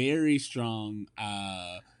a very strong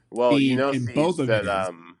theme in both of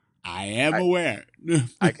them. I am aware.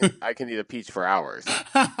 I can eat a peach for hours.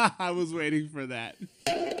 I was waiting for that.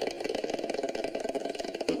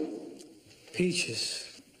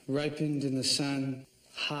 Peaches, ripened in the sun,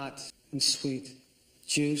 hot and sweet.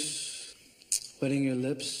 Juice, wetting your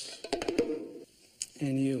lips.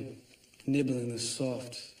 And you, nibbling the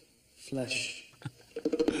soft flesh.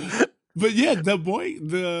 But yeah,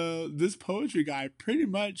 this poetry guy pretty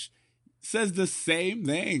much says the same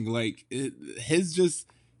thing. Like, his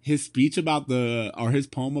speech about his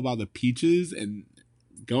poem about the peaches and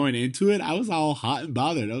going into it, I was all hot and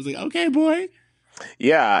bothered. I was like, okay, boy.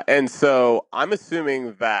 Yeah, and so I'm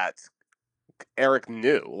assuming that Eric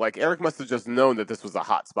knew. Like, Eric must have just known that this was a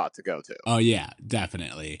hot spot to go to. Oh, yeah,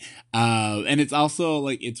 definitely. And it's also,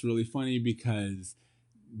 like, it's really funny because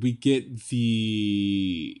we get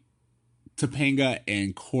the Topanga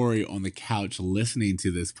and Corey on the couch listening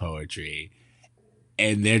to this poetry,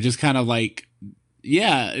 and they're just kind of like,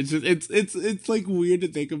 yeah, it's like weird to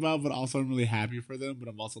think about, but also I'm really happy for them. But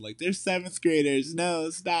I'm also like, they're 7th graders.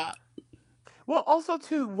 No, stop. Well, also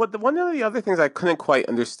too, one of the other things I couldn't quite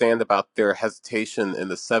understand about their hesitation in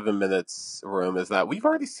the 7 minutes room is that we've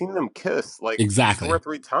already seen them kiss like 2 or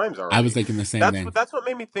 3 times I was already. thinking the same thing. That's what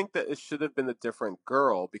made me think that it should have been a different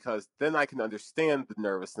girl, because then I can understand the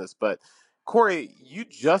nervousness. But Corey, you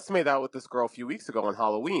just made out with this girl a few weeks ago on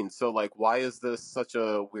Halloween, so like, why is this such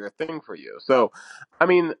a weird thing for you? So, I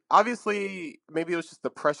mean, obviously, maybe it was just the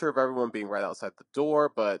pressure of everyone being right outside the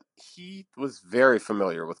door, but he was very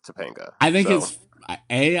familiar with Topanga. I think So. it's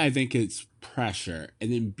A, I think it's pressure.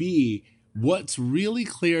 And then B, what's really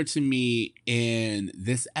clear to me in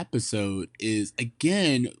this episode is,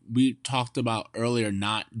 again, we talked about earlier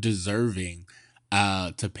not deserving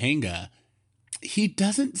Topanga. He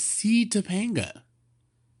doesn't see Topanga.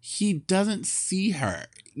 He doesn't see her,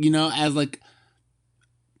 as like,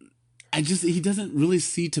 he doesn't really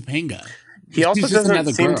see Topanga. He also She's just doesn't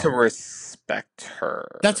another seem girl. to respect her.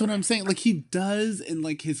 That's what I'm saying. Like, he does in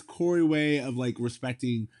like his Corey way of like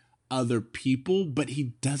respecting other people, but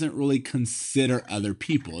he doesn't really consider other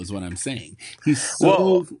people, is what I'm saying. He's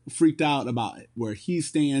so freaked out about where he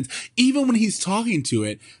stands. Even when he's talking to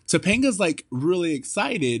it, Topanga's like really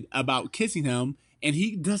excited about kissing him, and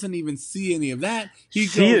he doesn't even see any of that.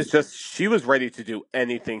 She was ready to do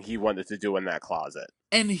anything he wanted to do in that closet.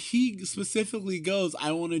 And he specifically goes,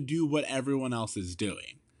 I want to do what everyone else is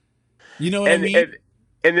doing. You know what I mean?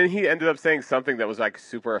 And then he ended up saying something that was like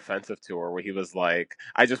super offensive to her, where he was like,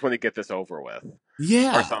 I just want to get this over with.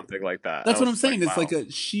 Yeah. Or something like that. That's what I'm saying. Like, it's wow. like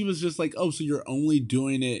she was just like, oh, so you're only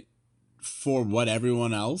doing it for what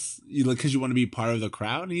everyone else? Because you want to be part of the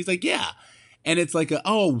crowd? And he's like, yeah. And it's like,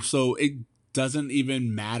 so it doesn't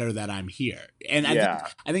even matter that I'm here. And I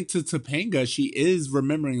think to Topanga, she is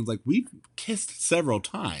remembering, like, we've kissed several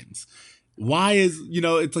times. Why is,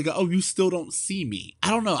 it's like, you still don't see me. I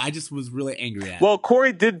don't know. I just was really angry at it. Well,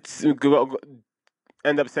 Corey did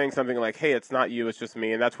end up saying something like, hey, it's not you, it's just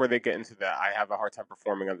me. And that's where they get into that. I have a hard time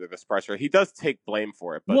performing under this pressure. He does take blame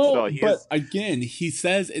for it. But again, he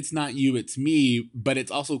says it's not you, it's me. But it's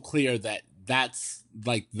also clear that that's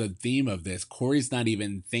like the theme of this. Corey's not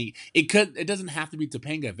even it doesn't have to be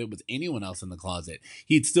Topanga. If it was anyone else in the closet,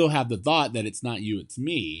 he'd still have the thought that it's not you, it's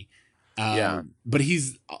me. But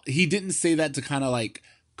he didn't say that to kind of like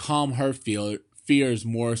calm her fears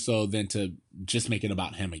more so than to just make it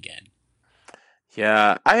about him again.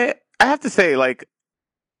 Yeah, I have to say, like,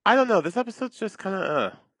 I don't know, this episode's just kind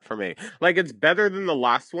of for me. Like, it's better than the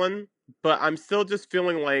last one, but I'm still just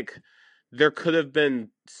feeling like there could have been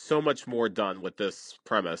so much more done with this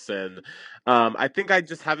premise. And I think I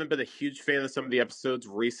just haven't been a huge fan of some of the episodes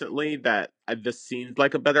recently that this seemed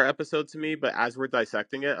like a better episode to me. But as we're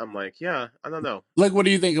dissecting it, I'm like, yeah, I don't know. Like, what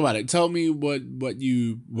do you think about it? Tell me what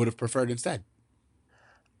you would have preferred instead.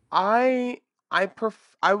 I think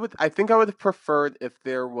I would have preferred if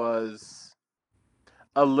there was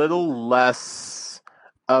a little less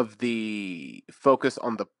of the focus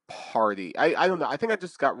on the party. I don't know. I think I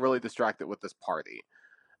just got really distracted with this party.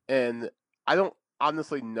 And I don't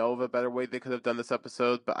honestly know of a better way they could have done this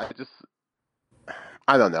episode, but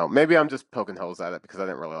I don't know. Maybe I'm just poking holes at it because I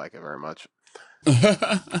didn't really like it very much.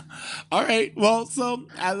 All right. Well, so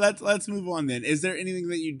let's move on then. Is there anything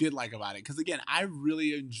that you did like about it? Because again, I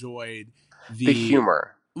really enjoyed the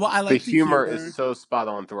humor. Well, I like the humor is so spot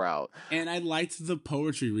on throughout, and I liked the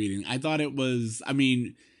poetry reading. I thought it was. I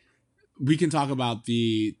mean, we can talk about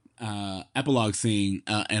the epilogue scene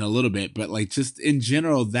in a little bit, but like just in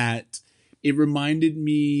general, that it reminded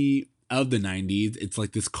me of the 90s. It's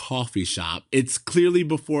like this coffee shop. It's clearly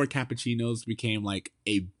before cappuccinos became like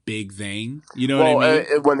a big thing. You know what I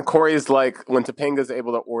mean? When Corey's like, when Topanga's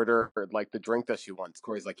able to order like the drink that she wants,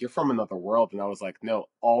 Corey's like, you're from another world. And I was like, no,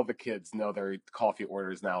 all the kids know their coffee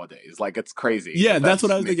orders nowadays. Like, it's crazy. Yeah, that's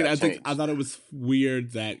what I was thinking. I thought it was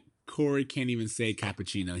weird that Corey can't even say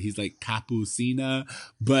cappuccino. He's like cappuccina,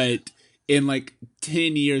 but in like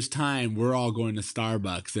 10 years time, we're all going to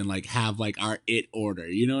Starbucks and like have like our it order.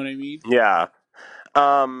 You know what I mean? Yeah.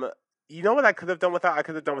 You know what I could have done without? I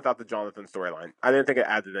could have done without the Jonathan storyline. I didn't think it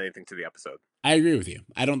added anything to the episode. I agree with you.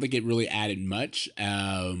 I don't think it really added much.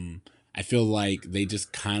 I feel like they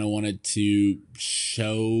just kind of wanted to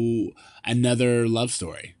show another love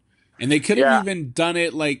story. And they could have even done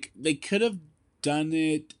it like, they could have done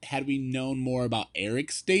it had we known more about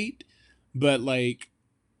Eric's date. But like,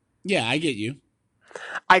 yeah, I get you.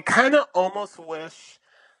 I kind of almost wish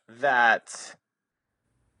that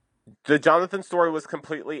the Jonathan story was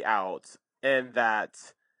completely out and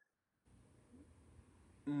that,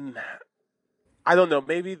 I don't know,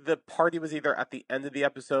 maybe the party was either at the end of the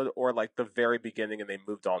episode or like the very beginning and they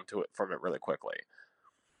moved on to it from it really quickly.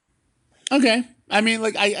 Okay. I mean,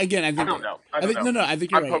 like, I think I don't know. I don't no, know. I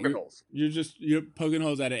think you're I'm right. poking holes. You're poking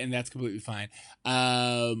holes at it, and that's completely fine.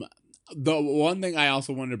 The one thing I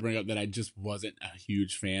also wanted to bring up that I just wasn't a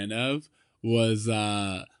huge fan of was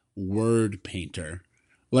word painter.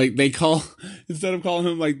 Like they call instead of calling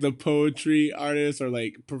him like the poetry artist or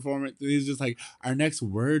like performance, he's just like our next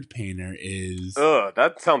word painter is. Ugh,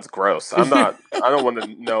 that sounds gross. I'm not. I don't want to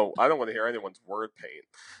know. I don't want to hear anyone's word paint.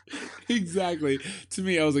 Exactly. To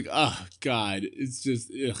me, I was like, oh God, it's just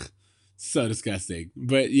ugh, so disgusting.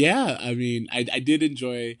 But yeah, I mean, I did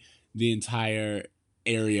enjoy the entire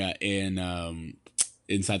area in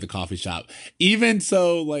inside the coffee shop. Even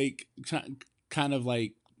so, like kind of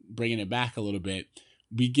like bringing it back a little bit,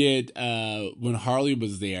 we get when Harley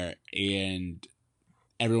was there and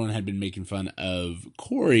everyone had been making fun of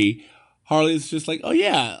Corey. Harley's just like, oh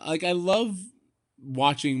yeah, like I love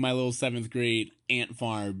watching my little 7th grade ant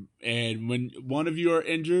farm, and when one of you are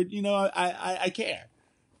injured, you know, I care.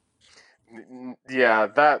 Yeah,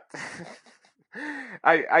 that.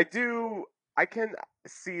 I do. I can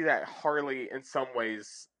see that Harley, in some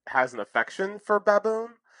ways, has an affection for Baboon.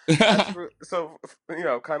 So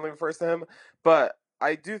kindly refers to him, but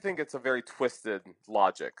I do think it's a very twisted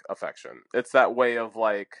logic affection. It's that way of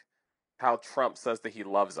like how Trump says that he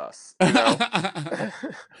loves us. You know,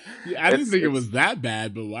 Yeah, I didn't think it was that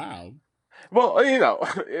bad, but wow. well,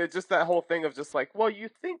 it's just that whole thing of just like, well, you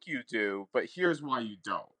think you do, but here's why you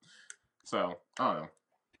don't. So I don't know.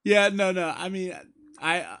 Yeah, no. I mean,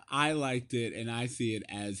 I liked it, and I see it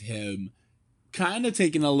as him kind of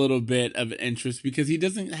taking a little bit of interest because he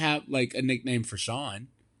doesn't have like a nickname for Sean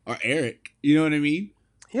or Eric. You know what I mean?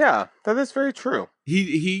 Yeah, that is very true.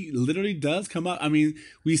 He literally does come up. I mean,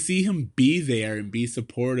 we see him be there and be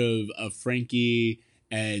supportive of Frankie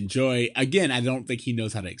and Joy. Again, I don't think he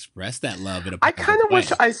knows how to express that love in a I positive kind of way.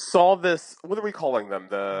 wish I saw this. What are we calling them?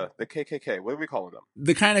 The KKK. What are we calling them?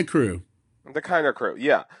 The kind of crew. The kind of crew.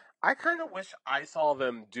 Yeah. I kind of wish I saw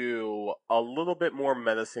them do a little bit more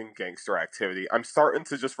menacing gangster activity. I'm starting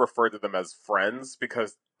to just refer to them as friends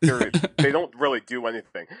because they don't really do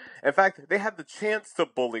anything. In fact, they had the chance to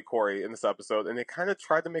bully Corey in this episode, and they kind of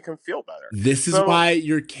tried to make him feel better. This is why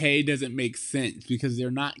your K doesn't make sense, because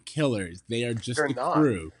they're not killers. They are just the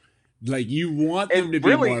crew. Like, you want them to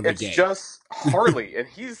be more of a gang. It's just Harley, and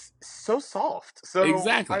he's so soft. So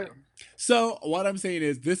exactly. So what I'm saying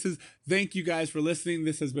is, thank you guys for listening.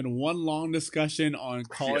 This has been one long discussion on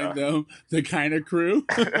calling them the kind of crew.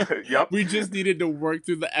 Yep. We just needed to work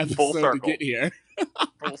through the episode to get here.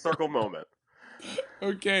 Full circle moment.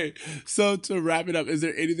 Okay. So to wrap it up, is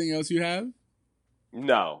there anything else you have?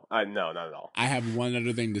 No, not at all. I have one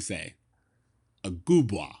other thing to say. A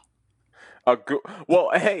goobois. Well,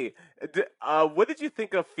 hey, what did you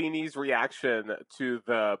think of Feeney's reaction to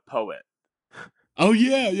the poet? Oh,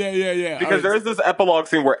 yeah. Because there's this epilogue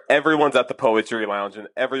scene where everyone's at the poetry lounge and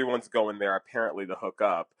everyone's going there apparently to hook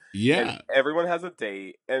up. Yeah. And everyone has a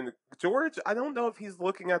date. And George, I don't know if he's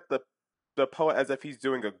looking at the poet as if he's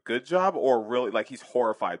doing a good job or really like he's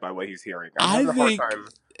horrified by what he's hearing. I think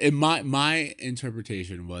my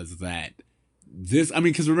interpretation was that this, I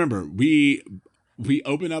mean, because remember, we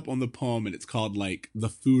open up on the poem and it's called like The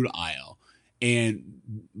Food Aisle, and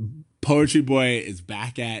Poetry Boy is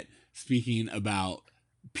back at speaking about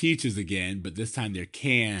peaches again, but this time they're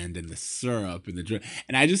canned and the syrup and the drink.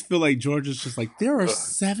 And I just feel like George is just like, there are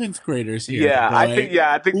 7th graders here. Yeah, I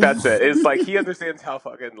think that's it. It's like he understands how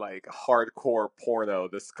fucking like hardcore porno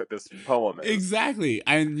this poem is. Exactly.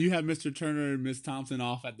 And you have Mr. Turner and Miss Thompson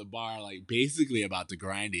off at the bar, like basically about to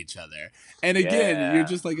grind each other. And again, you're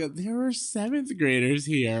just like, there are 7th graders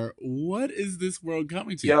here. What is this world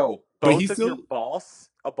coming to? Yo, both of your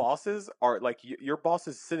bosses are like your boss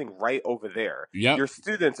is sitting right over there. Yep. Your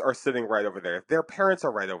students are sitting right over there. Their parents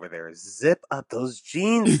are right over there. Zip up those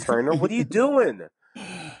jeans, Turner. What are you doing?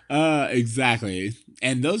 Exactly.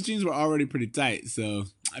 And those jeans were already pretty tight, so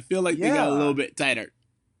I feel like they got a little bit tighter.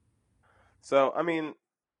 So I mean,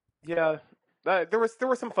 yeah, there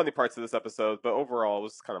were some funny parts of this episode, but overall it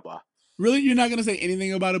was kind of blah. Really, you're not gonna say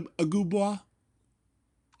anything about a goobois?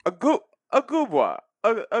 A goobois.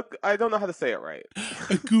 I don't know how to say it right.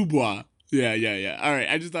 A goobois. Yeah. All right.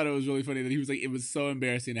 I just thought it was really funny that he was like, it was so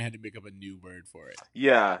embarrassing I had to make up a new word for it.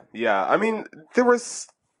 Yeah. I mean, there was,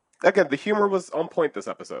 again, the humor was on point this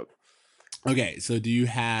episode. Okay, so do you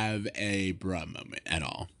have a bruh moment at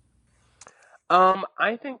all?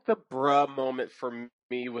 I think the bruh moment for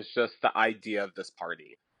me was just the idea of this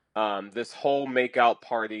party. This whole makeout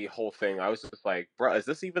party whole thing, I was just like, bro, is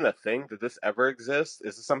this even a thing? Did this ever exist?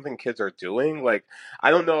 Is this something kids are doing? Like,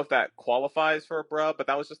 I don't know if that qualifies for a bruh, but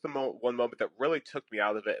that was just the one moment that really took me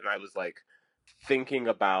out of it, and I was like, thinking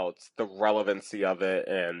about the relevancy of it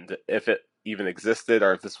and if it even existed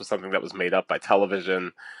or if this was something that was made up by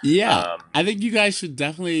television. Yeah, Um, I think you guys should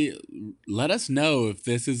definitely let us know if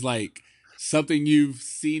this is like something you've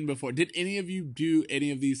seen before. Did any of you do any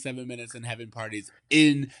of these 7 minutes in heaven parties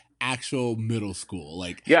in actual middle school?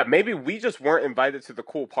 Like, yeah, maybe we just weren't invited to the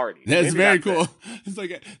cool parties. that's Maybe very that's cool. it. It's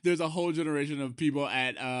like there's a whole generation of people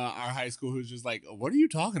at our high school who's just like, "What are you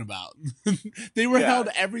talking about?" They were Yeah. held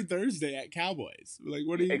every Thursday at Cowboys. Like,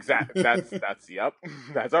 what are you? Exactly. That's yep.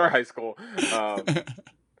 That's our high school.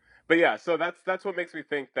 But yeah, so that's what makes me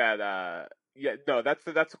think that yeah, no, that's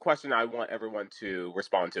a question I want everyone to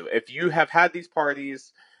respond to. If you have had these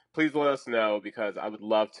parties, please let us know because I would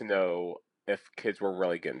love to know if kids were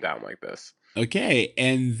really getting down like this. Okay,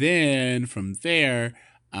 and then from there,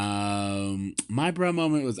 my bro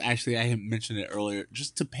moment was actually, I had mentioned it earlier,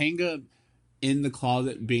 just Topanga in the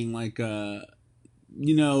closet being like girls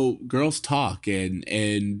talk,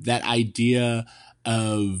 and that idea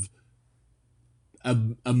of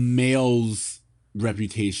a male's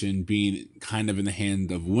reputation being kind of in the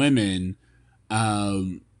hand of women,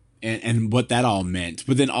 and what that all meant.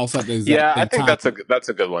 But then also at the exact I same think time, that's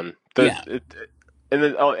a good one. yeah, And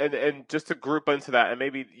then and just to group into that, and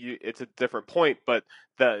maybe it's a different point, but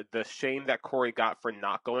the shame that Corey got for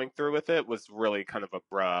not going through with it was really kind of a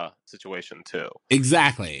bruh situation too.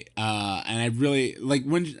 exactly. And I really like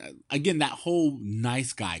when, again, that whole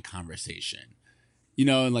nice guy conversation,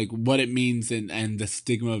 and like what it means, and the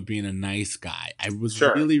stigma of being a nice guy. I was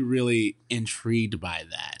Sure. really, really intrigued by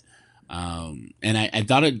that. And I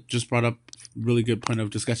thought it just brought up really good point of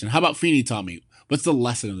discussion. How about Feeney taught me? What's the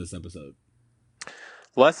lesson of this episode?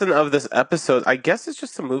 Lesson of this episode, I guess, is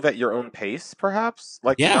just to move at your own pace, perhaps.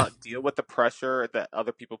 Like to Yeah. not deal with the pressure that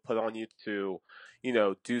other people put on you to,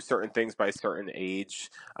 do certain things by a certain age.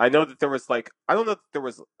 I know that there was I don't know if there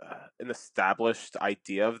was an established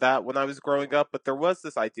idea of that when I was growing up, but there was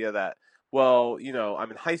this idea that, well,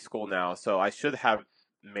 I'm in high school now, so I should have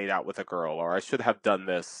made out with a girl, or I should have done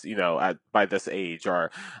this, by this age,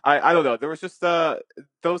 or I don't know. There was just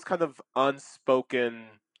those kind of unspoken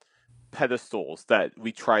pedestals that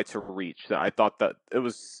we try to reach that I thought that there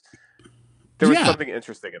was something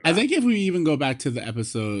interesting in that. I think if we even go back to the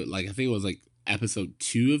episode, like I think it was like episode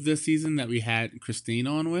 2 of this season that we had Christine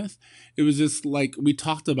on with, it was just like we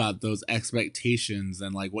talked about those expectations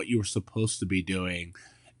and like what you were supposed to be doing.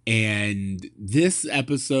 And this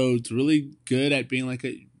episode's really good at being like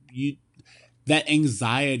that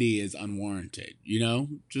anxiety is unwarranted,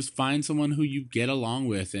 just find someone who you get along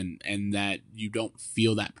with and that you don't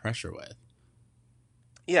feel that pressure with.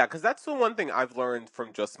 Yeah, because that's the one thing I've learned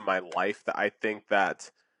from just my life that I think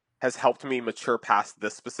that has helped me mature past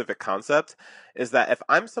this specific concept is that if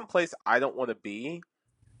I'm someplace I don't want to be,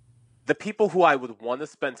 the people who I would want to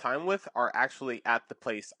spend time with are actually at the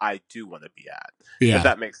place I do want to be at. Yeah. If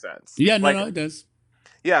that makes sense. Yeah, no, it does.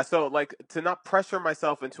 Yeah, so to not pressure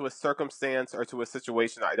myself into a circumstance or to a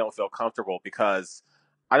situation I don't feel comfortable because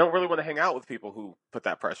I don't really want to hang out with people who put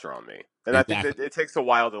that pressure on me. And exactly. I think it takes a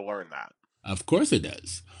while to learn that. Of course it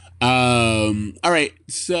does. All right,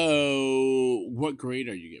 so what grade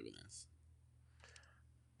are you giving this?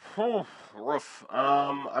 Rough.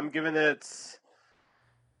 I'm giving it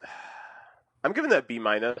a B-.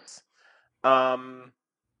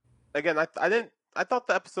 Again, I thought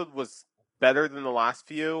the episode was better than the last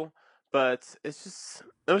few, but it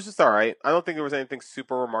was just all right. I don't think there was anything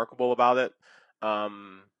super remarkable about it.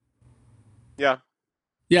 Yeah,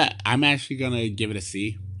 I'm actually gonna give it a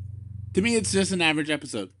C. To me, it's just an average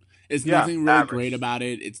episode. It's nothing really great about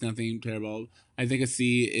it. It's nothing terrible. I think a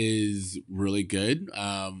C is really good.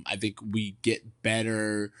 I think we get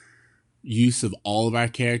better use of all of our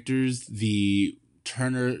characters. The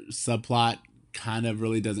Turner subplot kind of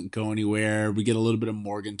really doesn't go anywhere. We get a little bit of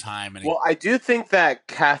Morgan time. And I do think that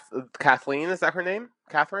Kathleen, is that her name?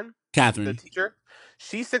 Catherine, the teacher,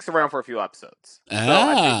 she sticks around for a few episodes. So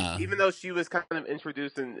I think even though she was kind of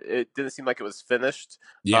introduced and it didn't seem like it was finished,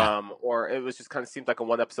 or it was just kind of seemed like a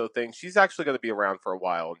one episode thing, she's actually going to be around for a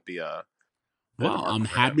while and be a. Well, I'm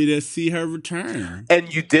happy to see her return.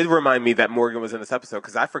 And you did remind me that Morgan was in this episode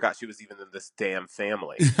because I forgot she was even in this damn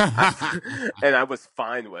family, and I was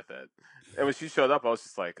fine with it. And when she showed up, I was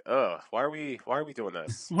just like, "Ugh, why are we doing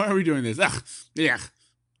this? Why are we doing this? Ugh, yeah."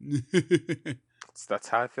 That's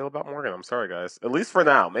how I feel about Morgan. I'm sorry, guys. At least for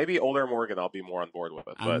now. Maybe older Morgan, I'll be more on board with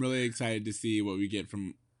it. But I'm really excited to see what we get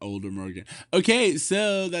from older Morgan. Okay,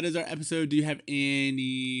 so that is our episode. Do you have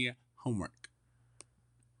any homework?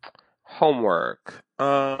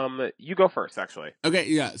 You go first, actually. Okay,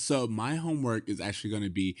 yeah. So my homework is actually going to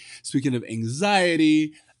be, speaking of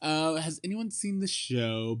anxiety, Has anyone seen the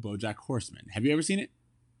show BoJack Horseman? Have you ever seen it?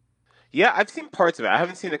 Yeah, I've seen parts of it. I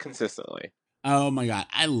haven't seen it consistently. Oh my god,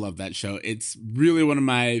 I love that show. It's really one of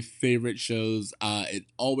my favorite shows. It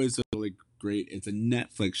always is really great. It's a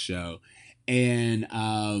Netflix show, and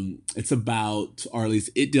it's about, or at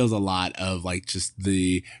least it deals a lot of like just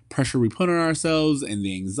the pressure we put on ourselves and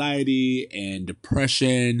the anxiety and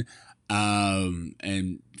depression,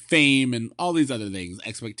 and fame and all these other things,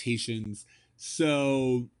 expectations.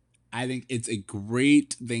 So I think it's a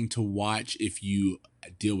great thing to watch if you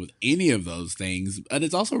deal with any of those things. But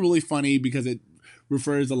it's also really funny because it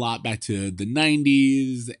refers a lot back to the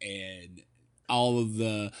 90s and all of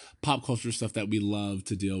the pop culture stuff that we love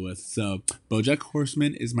to deal with. So BoJack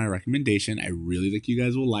Horseman is my recommendation. I really think you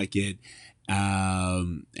guys will like it.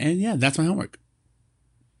 And yeah, that's my homework.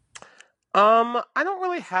 I don't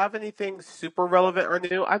really have anything super relevant or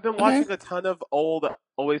new. I've been watching a ton of old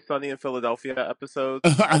Always Sunny in Philadelphia episodes.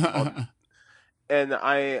 And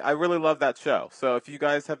I really love that show. So if you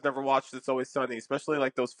guys have never watched It's Always Sunny, especially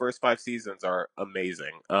like those first 5 seasons are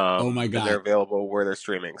amazing. Oh my god, and they're available where they're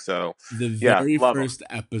streaming. So the very first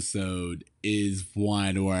episode is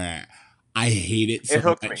one where I hate it so it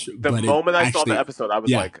hooked much. Me. The moment I saw the episode, I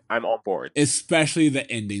was like, I'm on board. Especially the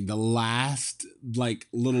ending, the last like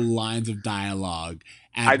little lines of dialogue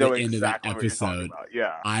at the end of that episode.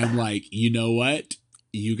 Yeah, I'm like, you know what?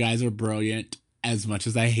 You guys are brilliant. As much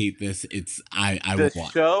as I hate this, I will watch. The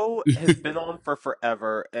show has been on for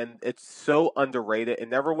forever, and it's so underrated. It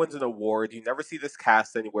never wins an award. You never see this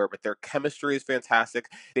cast anywhere, but their chemistry is fantastic.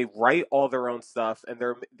 They write all their own stuff, and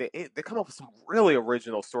they come up with some really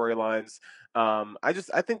original storylines.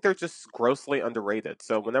 I think they're just grossly underrated.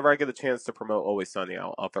 So whenever I get a chance to promote Always Sunny,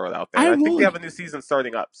 I'll throw it out there. I think they have a new season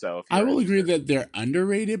starting up. So I will agree that they're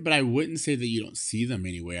underrated, but I wouldn't say that you don't see them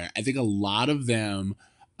anywhere. I think a lot of them.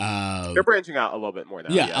 They're branching out a little bit more now.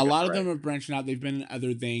 Yeah, a lot of them are branching out. They've been in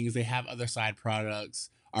other things. They have other side projects,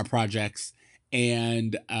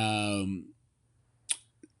 and there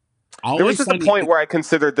was just a point where I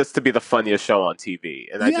considered this to be the funniest show on TV,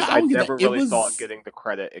 and I never really saw it getting the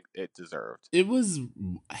credit it deserved. It was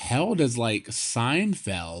held as like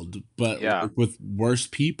Seinfeld, but with worse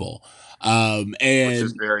people, and which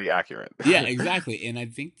is very accurate. Yeah, exactly. And I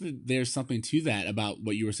think that there's something to that about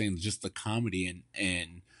what you were saying, just the comedy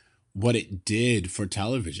and what it did for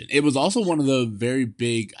television. It was also one of the very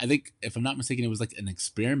big, I think, if I'm not mistaken, it was like an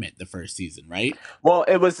experiment the first season, right? Well,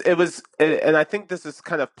 it was, and I think this is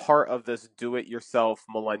kind of part of this do-it-yourself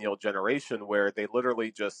millennial generation where they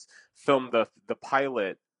literally just filmed the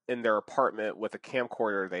pilot in their apartment with a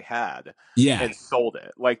camcorder they had, and sold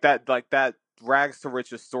it like that. Rags to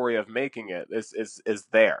riches story of making it is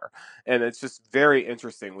there, and it's just very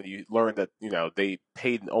interesting when you learn that they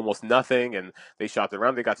paid almost nothing and they shopped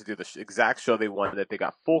around. They got to do the exact show they wanted. They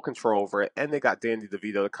got full control over it, and they got Danny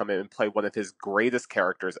DeVito to come in and play one of his greatest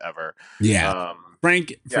characters ever.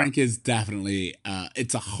 Frank is definitely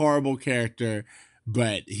it's a horrible character,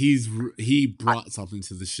 but he brought something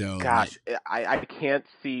to the show. Gosh, I can't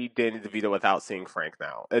see Danny DeVito without seeing Frank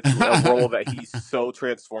now. It's a role that he's so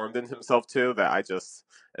transformed in himself to that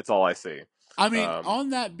it's all I see. I mean,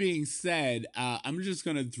 on that being said, I'm just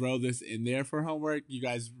going to throw this in there for homework. You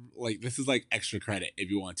guys, like, this is like extra credit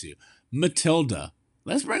if you want to. Matilda.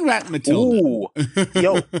 Let's bring back Matilda. Ooh.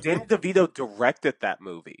 Yo, Danny DeVito directed that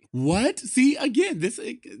movie. What? See, again,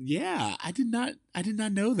 I did not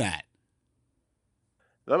know that.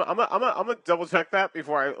 I'm gonna double check that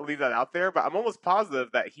before I leave that out there, but I'm almost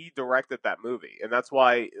positive that he directed that movie, and that's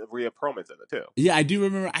why Rhea Perlman's in it too. Yeah, I do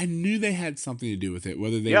remember. I knew they had something to do with it,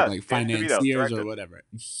 whether they were like financiers or whatever.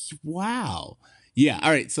 Wow. Yeah. All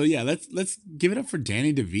right. So yeah, let's give it up for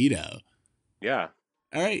Danny DeVito. Yeah.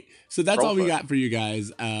 All right. So that's all we got for you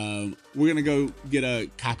guys. We're gonna go get a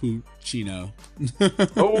cappuccino.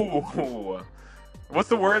 Oh, what's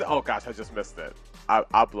the word? Oh gosh, I just missed it.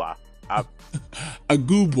 Habla.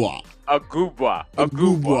 Agubwa.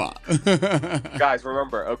 Guys,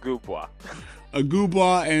 remember Agubwa.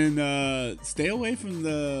 Agubwa, and stay away from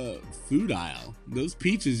the food aisle. Those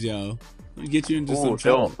peaches, yo, let me get you into some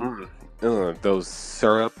trouble. Those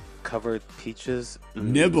syrup-covered peaches.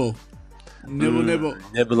 Nibble.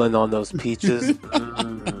 Nibbling on those peaches.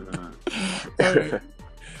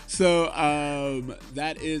 So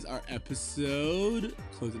that is our episode,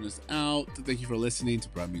 closing us out. Thank you for listening to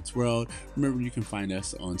Bruh Meets World. Remember, you can find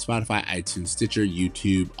us on Spotify, iTunes, Stitcher,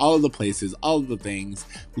 YouTube, all of the places, all of the things.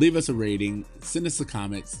 Leave us a rating, send us the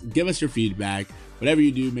comments, give us your feedback. Whatever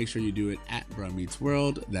you do, make sure you do it at Bruh Meets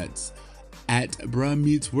World. That's at Bruh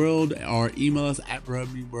Meets World, or email us at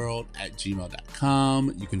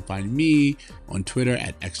bruhmeetsworld@gmail.com. You can find me on Twitter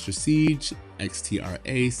at Extra Siege,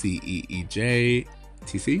 XTRACEEJ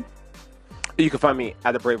You can find me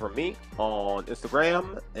at The Braver Me on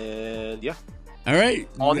Instagram, and yeah, All right.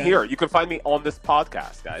 on here. You can find me on this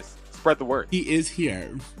podcast, guys. Spread the word. He is here,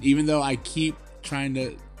 even though I keep trying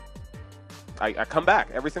to. I come back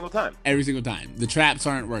every single time. Every single time. The traps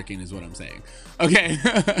aren't working, is what I'm saying. Okay.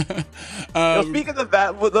 Speaking of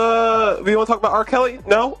that, we want to talk about R. Kelly?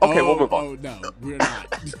 No? Okay, we'll move on. Oh no, we're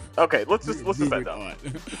not. Okay, let's just end up. on.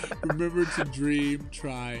 Remember to dream,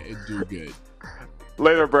 try, and do good.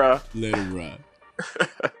 Later, bruh. Later,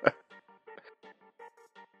 bruh.